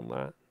testing on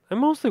that. I'm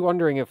mostly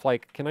wondering if,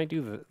 like, can I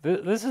do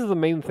this is the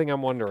main thing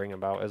I'm wondering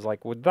about, is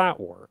like, would that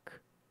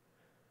work?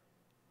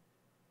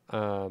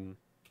 Because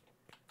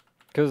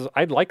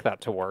I'd like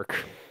that to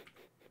work.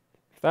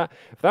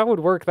 If that would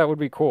work, that would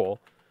be cool.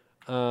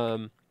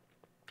 But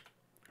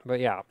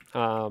yeah.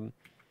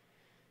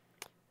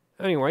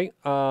 Anyway,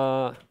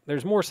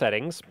 there's more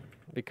settings,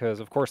 because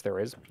of course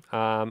there is.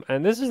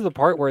 And this is the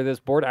part where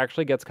this board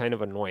actually gets kind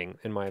of annoying,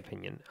 in my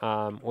opinion.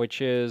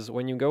 Which is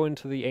when you go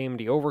into the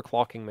AMD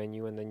overclocking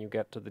menu and then you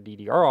get to the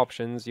DDR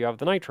options, you have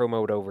the Nitro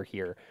mode over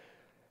here.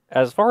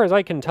 As far as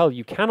I can tell,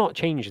 you cannot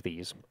change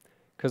these,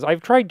 because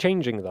I've tried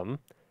changing them.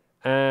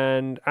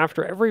 And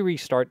after every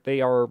restart,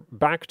 they are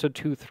back to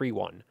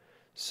 231.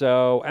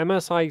 So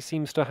MSI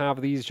seems to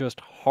have these just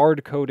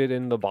hard-coded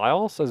in the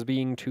BIOS as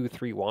being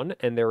 231,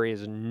 and there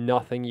is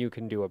nothing you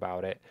can do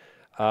about it.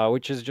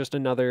 Which is just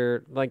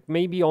another, like,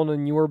 maybe on a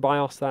newer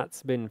BIOS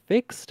that's been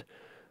fixed,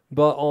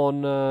 but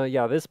on,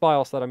 yeah, this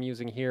BIOS that I'm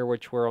using here,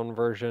 which we're on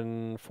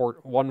version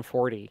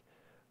 140,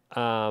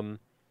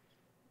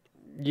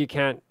 you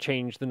can't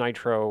change the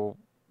Nitro,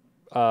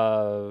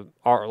 Nitro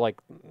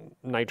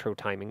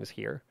timings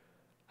here.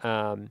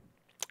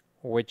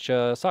 Which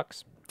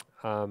sucks.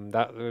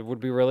 That would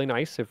be really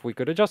nice if we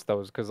could adjust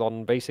those, because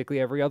on basically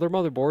every other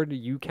motherboard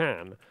you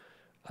can.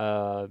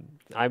 I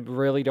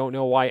really don't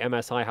know why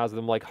MSI has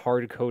them like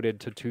hard-coded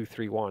to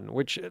 231,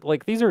 which,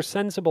 like, these are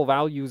sensible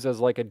values as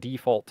like a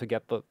default to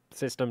get the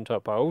system to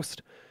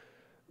post.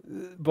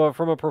 But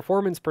from a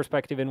performance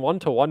perspective, in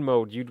 1-to-1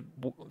 mode, you'd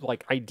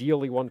like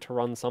ideally want to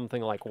run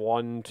something like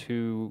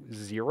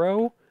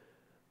 120.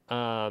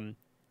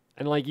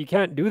 And like, you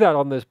can't do that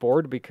on this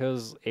board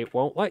because it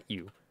won't let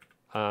you.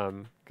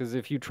 Because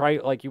if you try,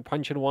 like, you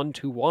punch in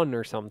 121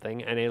 or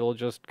something, and it'll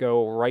just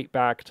go right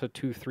back to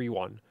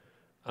 231.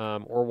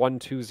 Or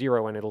 120,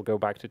 and it'll go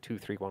back to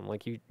 231.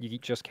 Like, you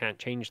just can't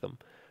change them.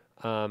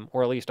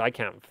 Or at least I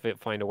can't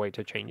find a way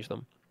to change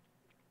them.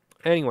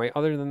 Anyway,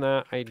 other than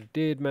that, I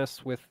did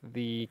mess with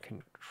the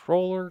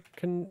controller,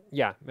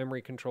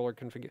 memory controller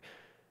configuration.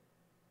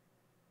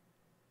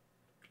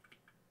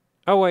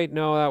 Oh wait,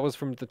 no, that was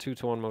from the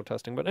 2-to-1 mode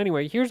testing. But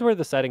anyway, here's where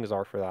the settings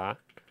are for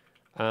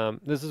that.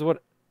 This is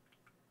what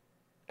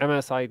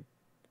MSI,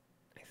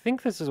 I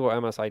think this is what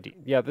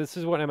MSI, this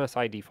is what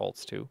MSI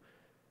defaults to.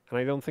 And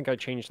I don't think I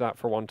changed that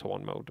for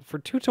 1-to-1 mode. For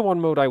 2-to-1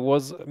 mode, I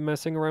was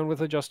messing around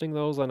with adjusting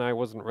those, and I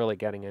wasn't really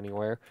getting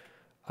anywhere.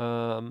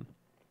 Oh,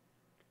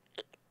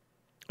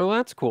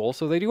 that's cool.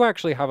 So they do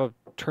actually have a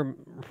term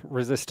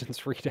resistance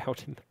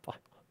readout in the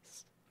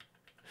BIOS.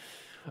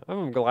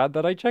 I'm glad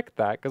that I checked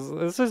that, because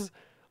this is,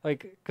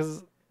 like,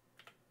 because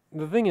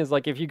the thing is,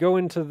 like, if you go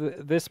into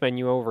this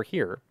menu over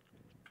here,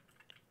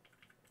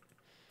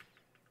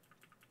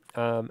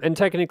 and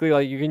technically,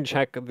 like, you can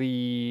check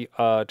the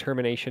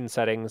termination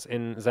settings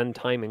in Zen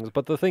timings,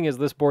 but the thing is,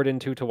 this board in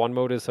 2-to-1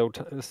 mode is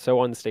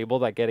so unstable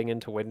that getting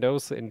into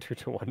Windows in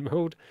 2-to-1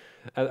 mode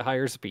at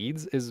higher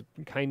speeds is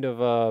kind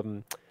of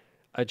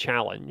a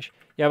challenge.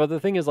 Yeah, but the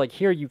thing is, like,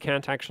 here you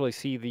can't actually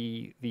see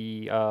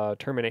the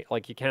terminate,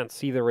 like, you can't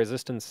see the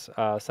resistance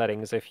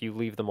settings if you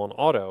leave them on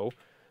auto,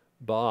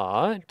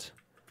 but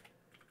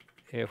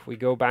if we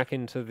go back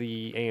into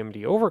the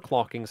AMD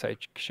overclocking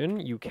section,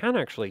 you can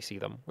actually see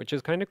them, which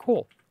is kind of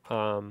cool.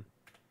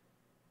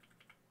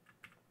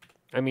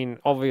 I mean,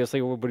 obviously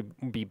it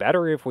would be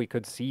better if we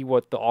could see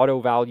what the auto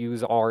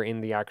values are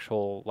in the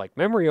actual, like,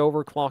 memory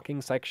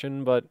overclocking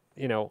section, but,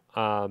 you know,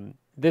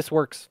 this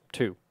works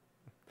too.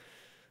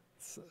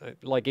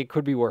 Like, it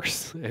could be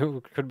worse.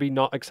 It could be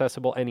not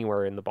accessible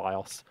anywhere in the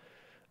BIOS.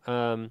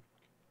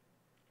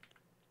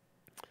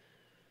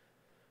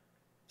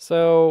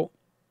 So,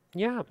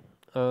 yeah.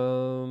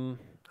 I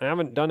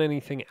haven't done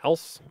anything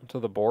else to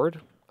the board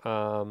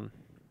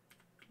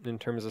in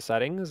terms of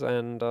settings,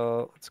 and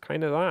it's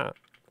kind of that.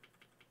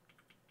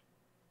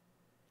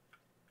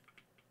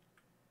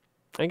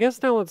 I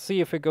guess now let's see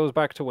if it goes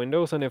back to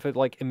Windows and if it,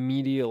 like,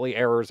 immediately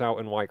errors out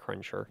in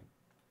Y-Cruncher.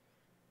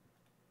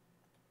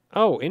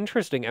 Oh,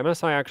 interesting.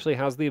 MSI actually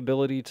has the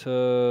ability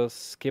to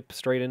skip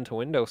straight into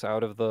Windows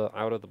out of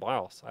the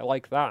BIOS. I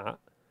like that.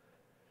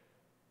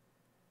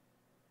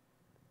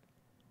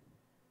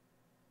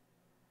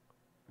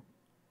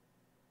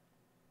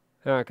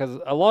 Yeah, because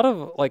a lot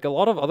of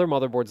other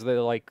motherboards,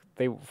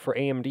 they for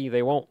AMD,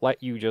 they won't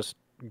let you just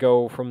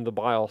go from the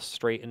BIOS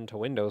straight into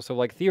Windows. So,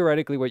 like,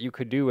 theoretically what you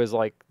could do is,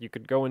 like, you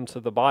could go into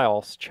the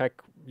BIOS, check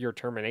your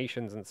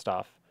terminations and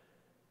stuff,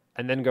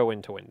 and then go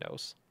into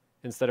Windows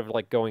instead of,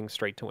 like, going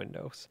straight to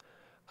Windows.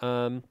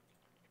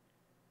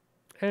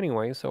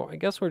 Anyway, so I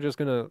guess we're just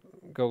gonna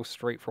go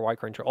straight for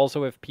Y-Cruncher.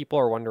 Also, if people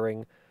are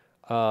wondering,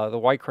 the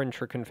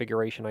Y-Cruncher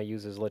configuration I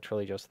use is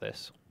literally just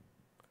this.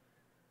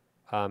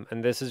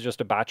 And this is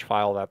just a batch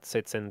file that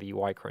sits in the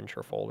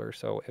Y-Cruncher folder.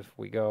 So if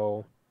we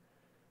go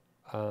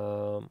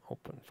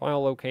open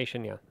file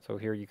location, yeah, so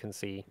here you can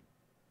see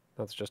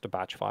that's just a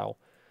batch file.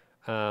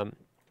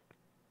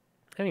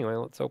 Anyway,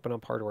 let's open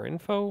up hardware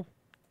info.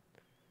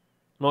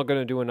 I'm not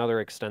going to do another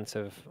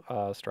extensive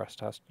stress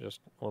test, just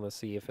want to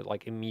see if it,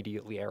 like,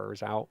 immediately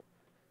errors out.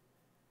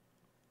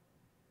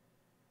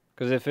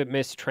 Because if it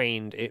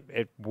mistrained,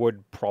 it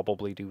would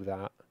probably do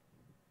that.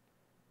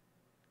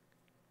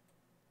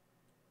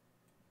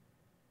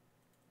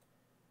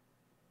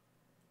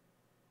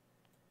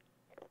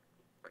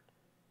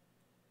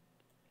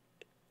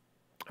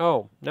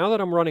 Oh, now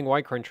that I'm running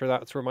Y-Cruncher,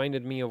 that's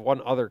reminded me of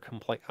one other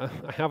complaint. I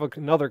have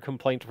another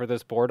complaint for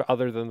this board,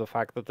 other than the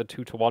fact that the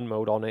 2-to-1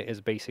 mode on it is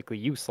basically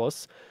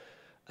useless.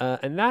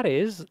 And that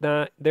is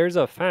that there's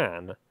a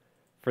fan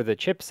for the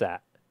chipset.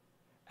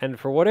 And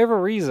for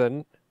whatever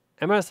reason,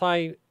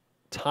 MSI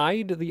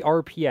tied the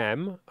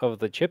RPM of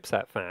the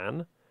chipset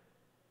fan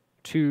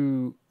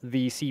to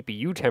the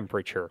CPU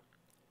temperature,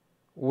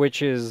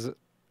 which is,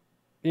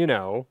 you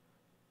know,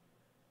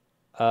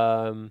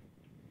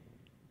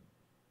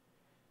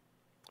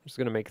 I'm just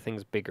going to make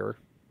things bigger.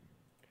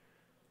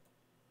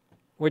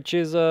 Which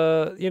is,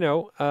 yeah,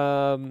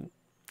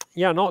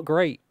 not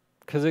great.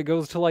 Because it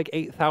goes to, like,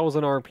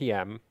 8,000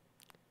 RPM.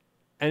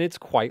 And it's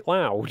quite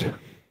loud.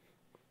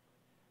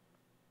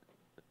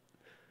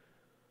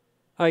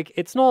 Like,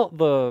 it's not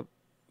the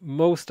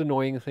most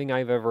annoying thing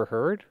I've ever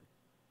heard.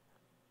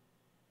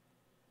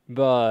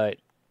 But,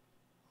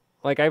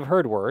 like, I've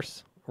heard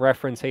worse.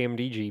 Reference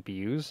AMD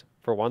GPUs,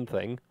 for one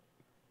thing.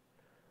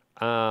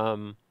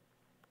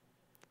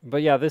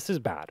 But yeah, this is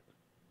bad.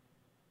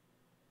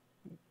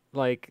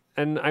 Like,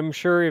 and I'm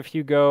sure if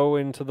you go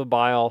into the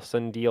BIOS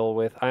and deal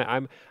with,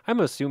 I'm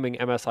assuming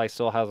MSI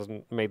still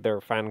hasn't made their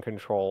fan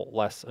control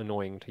less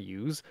annoying to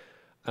use.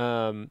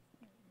 I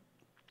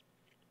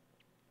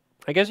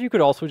guess you could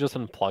also just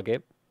unplug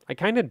it. I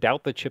kind of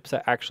doubt the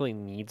chipset actually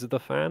needs the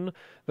fan,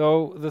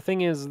 though the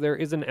thing is there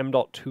is an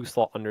M.2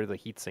 slot under the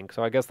heatsink,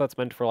 so I guess that's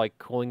meant for, like,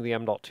 cooling the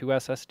M.2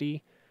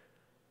 SSD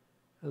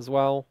as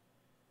well.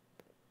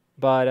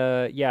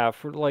 But yeah,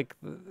 for, like,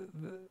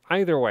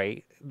 either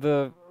way,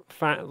 the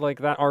fan, like,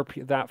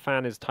 that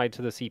fan is tied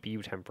to the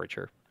CPU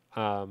temperature,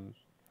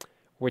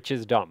 which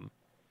is dumb.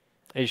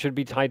 It should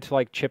be tied to,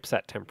 like,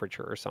 chipset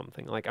temperature or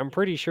something. Like, I'm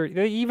pretty sure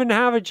they even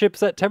have a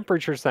chipset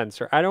temperature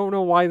sensor. I don't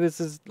know why this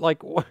is,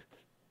 like, what?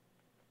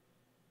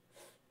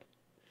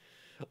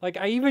 Like,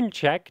 I even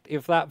checked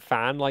if that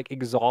fan, like,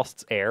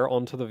 exhausts air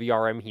onto the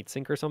VRM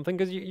heatsink or something,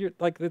 because you're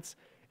like, it's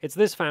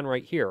this fan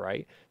right here,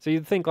 right? So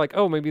you'd think, like,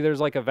 oh, maybe there's,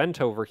 like, a vent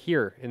over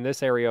here in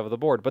this area of the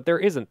board, but there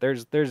isn't.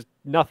 There's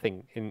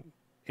nothing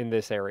in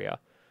this area.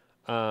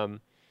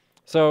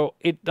 So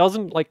it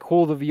doesn't, like,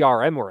 cool the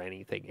VRM or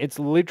anything. It's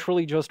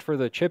literally just for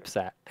the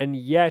chipset, and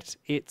yet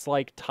it's,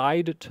 like,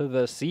 tied to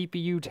the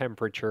CPU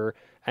temperature,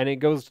 and it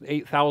goes to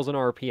 8,000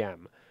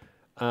 RPM.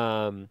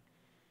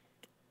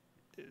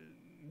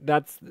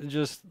 That's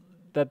just,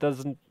 that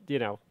doesn't, you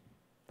know,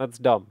 that's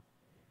dumb.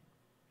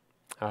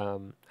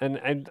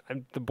 And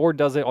the board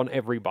does it on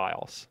every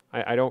BIOS.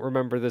 I don't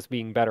remember this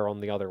being better on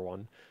the other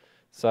one.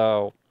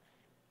 So,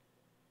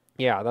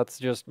 yeah, that's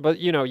just, but,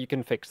 you know, you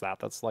can fix that.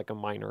 That's like a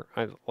minor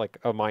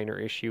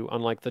issue,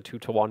 unlike the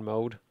 2-to-1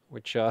 mode,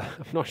 which I'm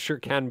not sure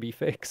can be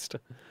fixed.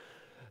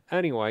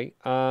 anyway,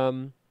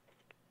 yeah,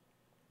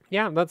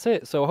 that's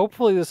it. So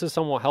hopefully this is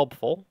somewhat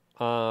helpful.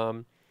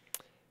 And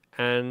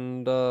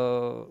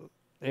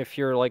if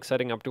you're like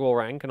setting up dual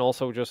rank, and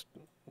also just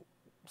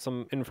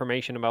some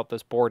information about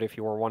this board if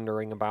you were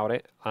wondering about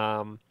it.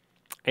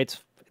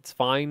 It's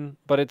fine,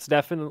 but it's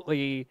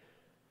definitely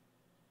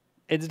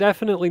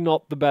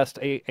not the best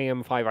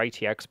AM5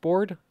 ITX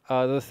board.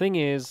 The thing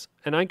is,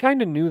 and I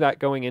kind of knew that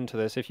going into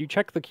this, if you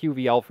check the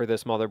QVL for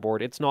this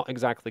motherboard, it's not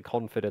exactly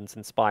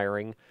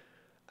confidence-inspiring.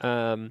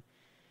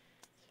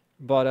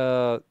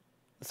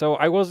 So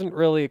I wasn't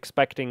really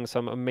expecting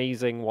some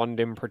amazing 1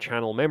 DIMM per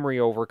channel memory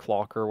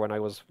overclocker when I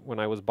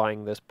was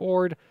buying this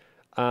board.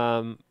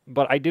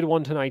 But I did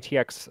want an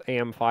ITX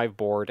AM5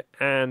 board,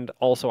 and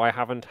also I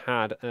haven't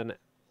had an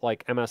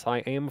like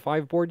MSI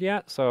AM5 board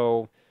yet,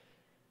 so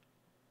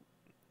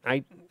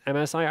MSI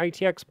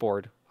ITX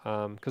board.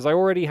 Because I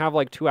already have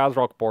like 2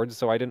 ASRock boards,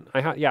 so I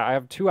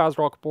have 2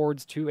 ASRock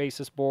boards, 2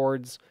 Asus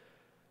boards,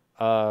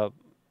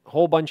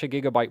 whole bunch of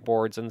Gigabyte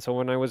boards, and so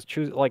when I was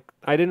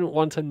I didn't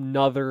want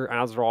another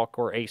ASRock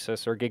or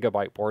Asus or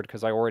Gigabyte board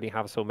because I already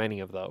have so many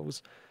of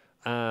those.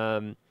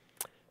 So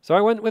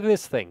I went with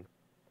this thing,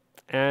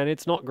 and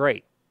it's not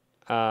great.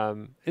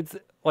 It's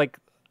like,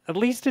 at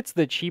least it's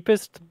the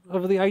cheapest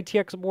of the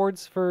ITX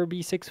boards for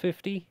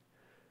B650,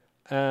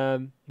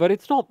 but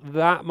it's not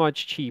that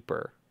much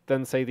cheaper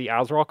than, say, the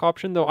ASRock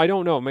option, though I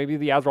don't know, maybe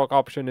the ASRock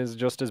option is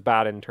just as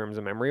bad in terms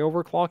of memory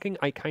overclocking.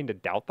 I kind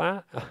of doubt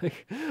that.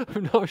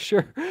 I'm not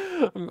sure.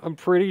 I'm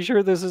pretty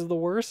sure this is the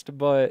worst,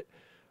 but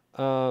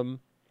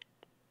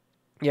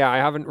yeah, I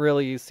haven't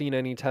really seen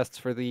any tests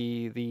for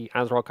the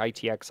ASRock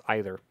ITX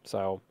either,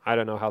 so I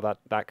don't know how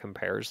that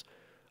compares.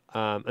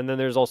 And then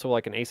there's also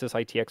like an Asus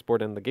ITX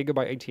board and the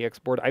Gigabyte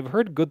ITX board. I've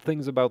heard good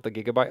things about the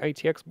Gigabyte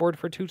ITX board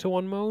for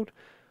 2-to-1 mode.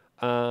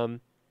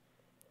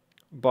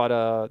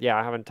 But yeah,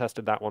 I haven't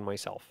tested that one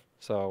myself.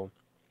 So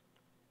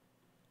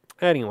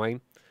anyway,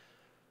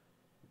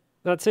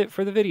 that's it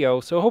for the video.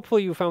 So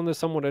hopefully you found this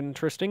somewhat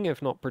interesting,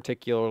 if not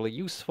particularly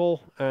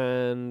useful.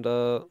 And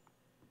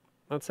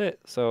that's it.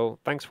 So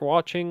thanks for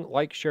watching.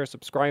 Like, share,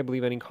 subscribe,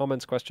 leave any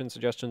comments, questions,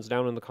 suggestions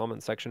down in the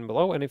comment section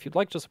below. And if you'd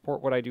like to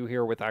support what I do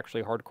here with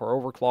actually hardcore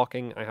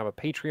overclocking, I have a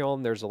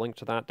Patreon. There's a link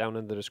to that down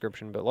in the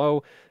description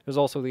below. There's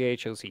also the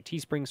HOC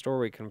Teespring store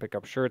where you can pick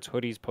up shirts,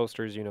 hoodies,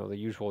 posters, you know, the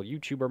usual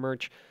YouTuber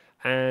merch.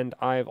 And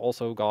I've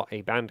also got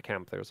a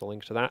Bandcamp. There's a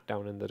link to that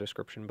down in the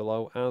description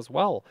below as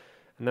well.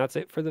 And that's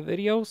it for the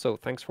video. So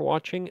thanks for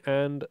watching,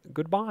 and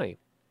goodbye.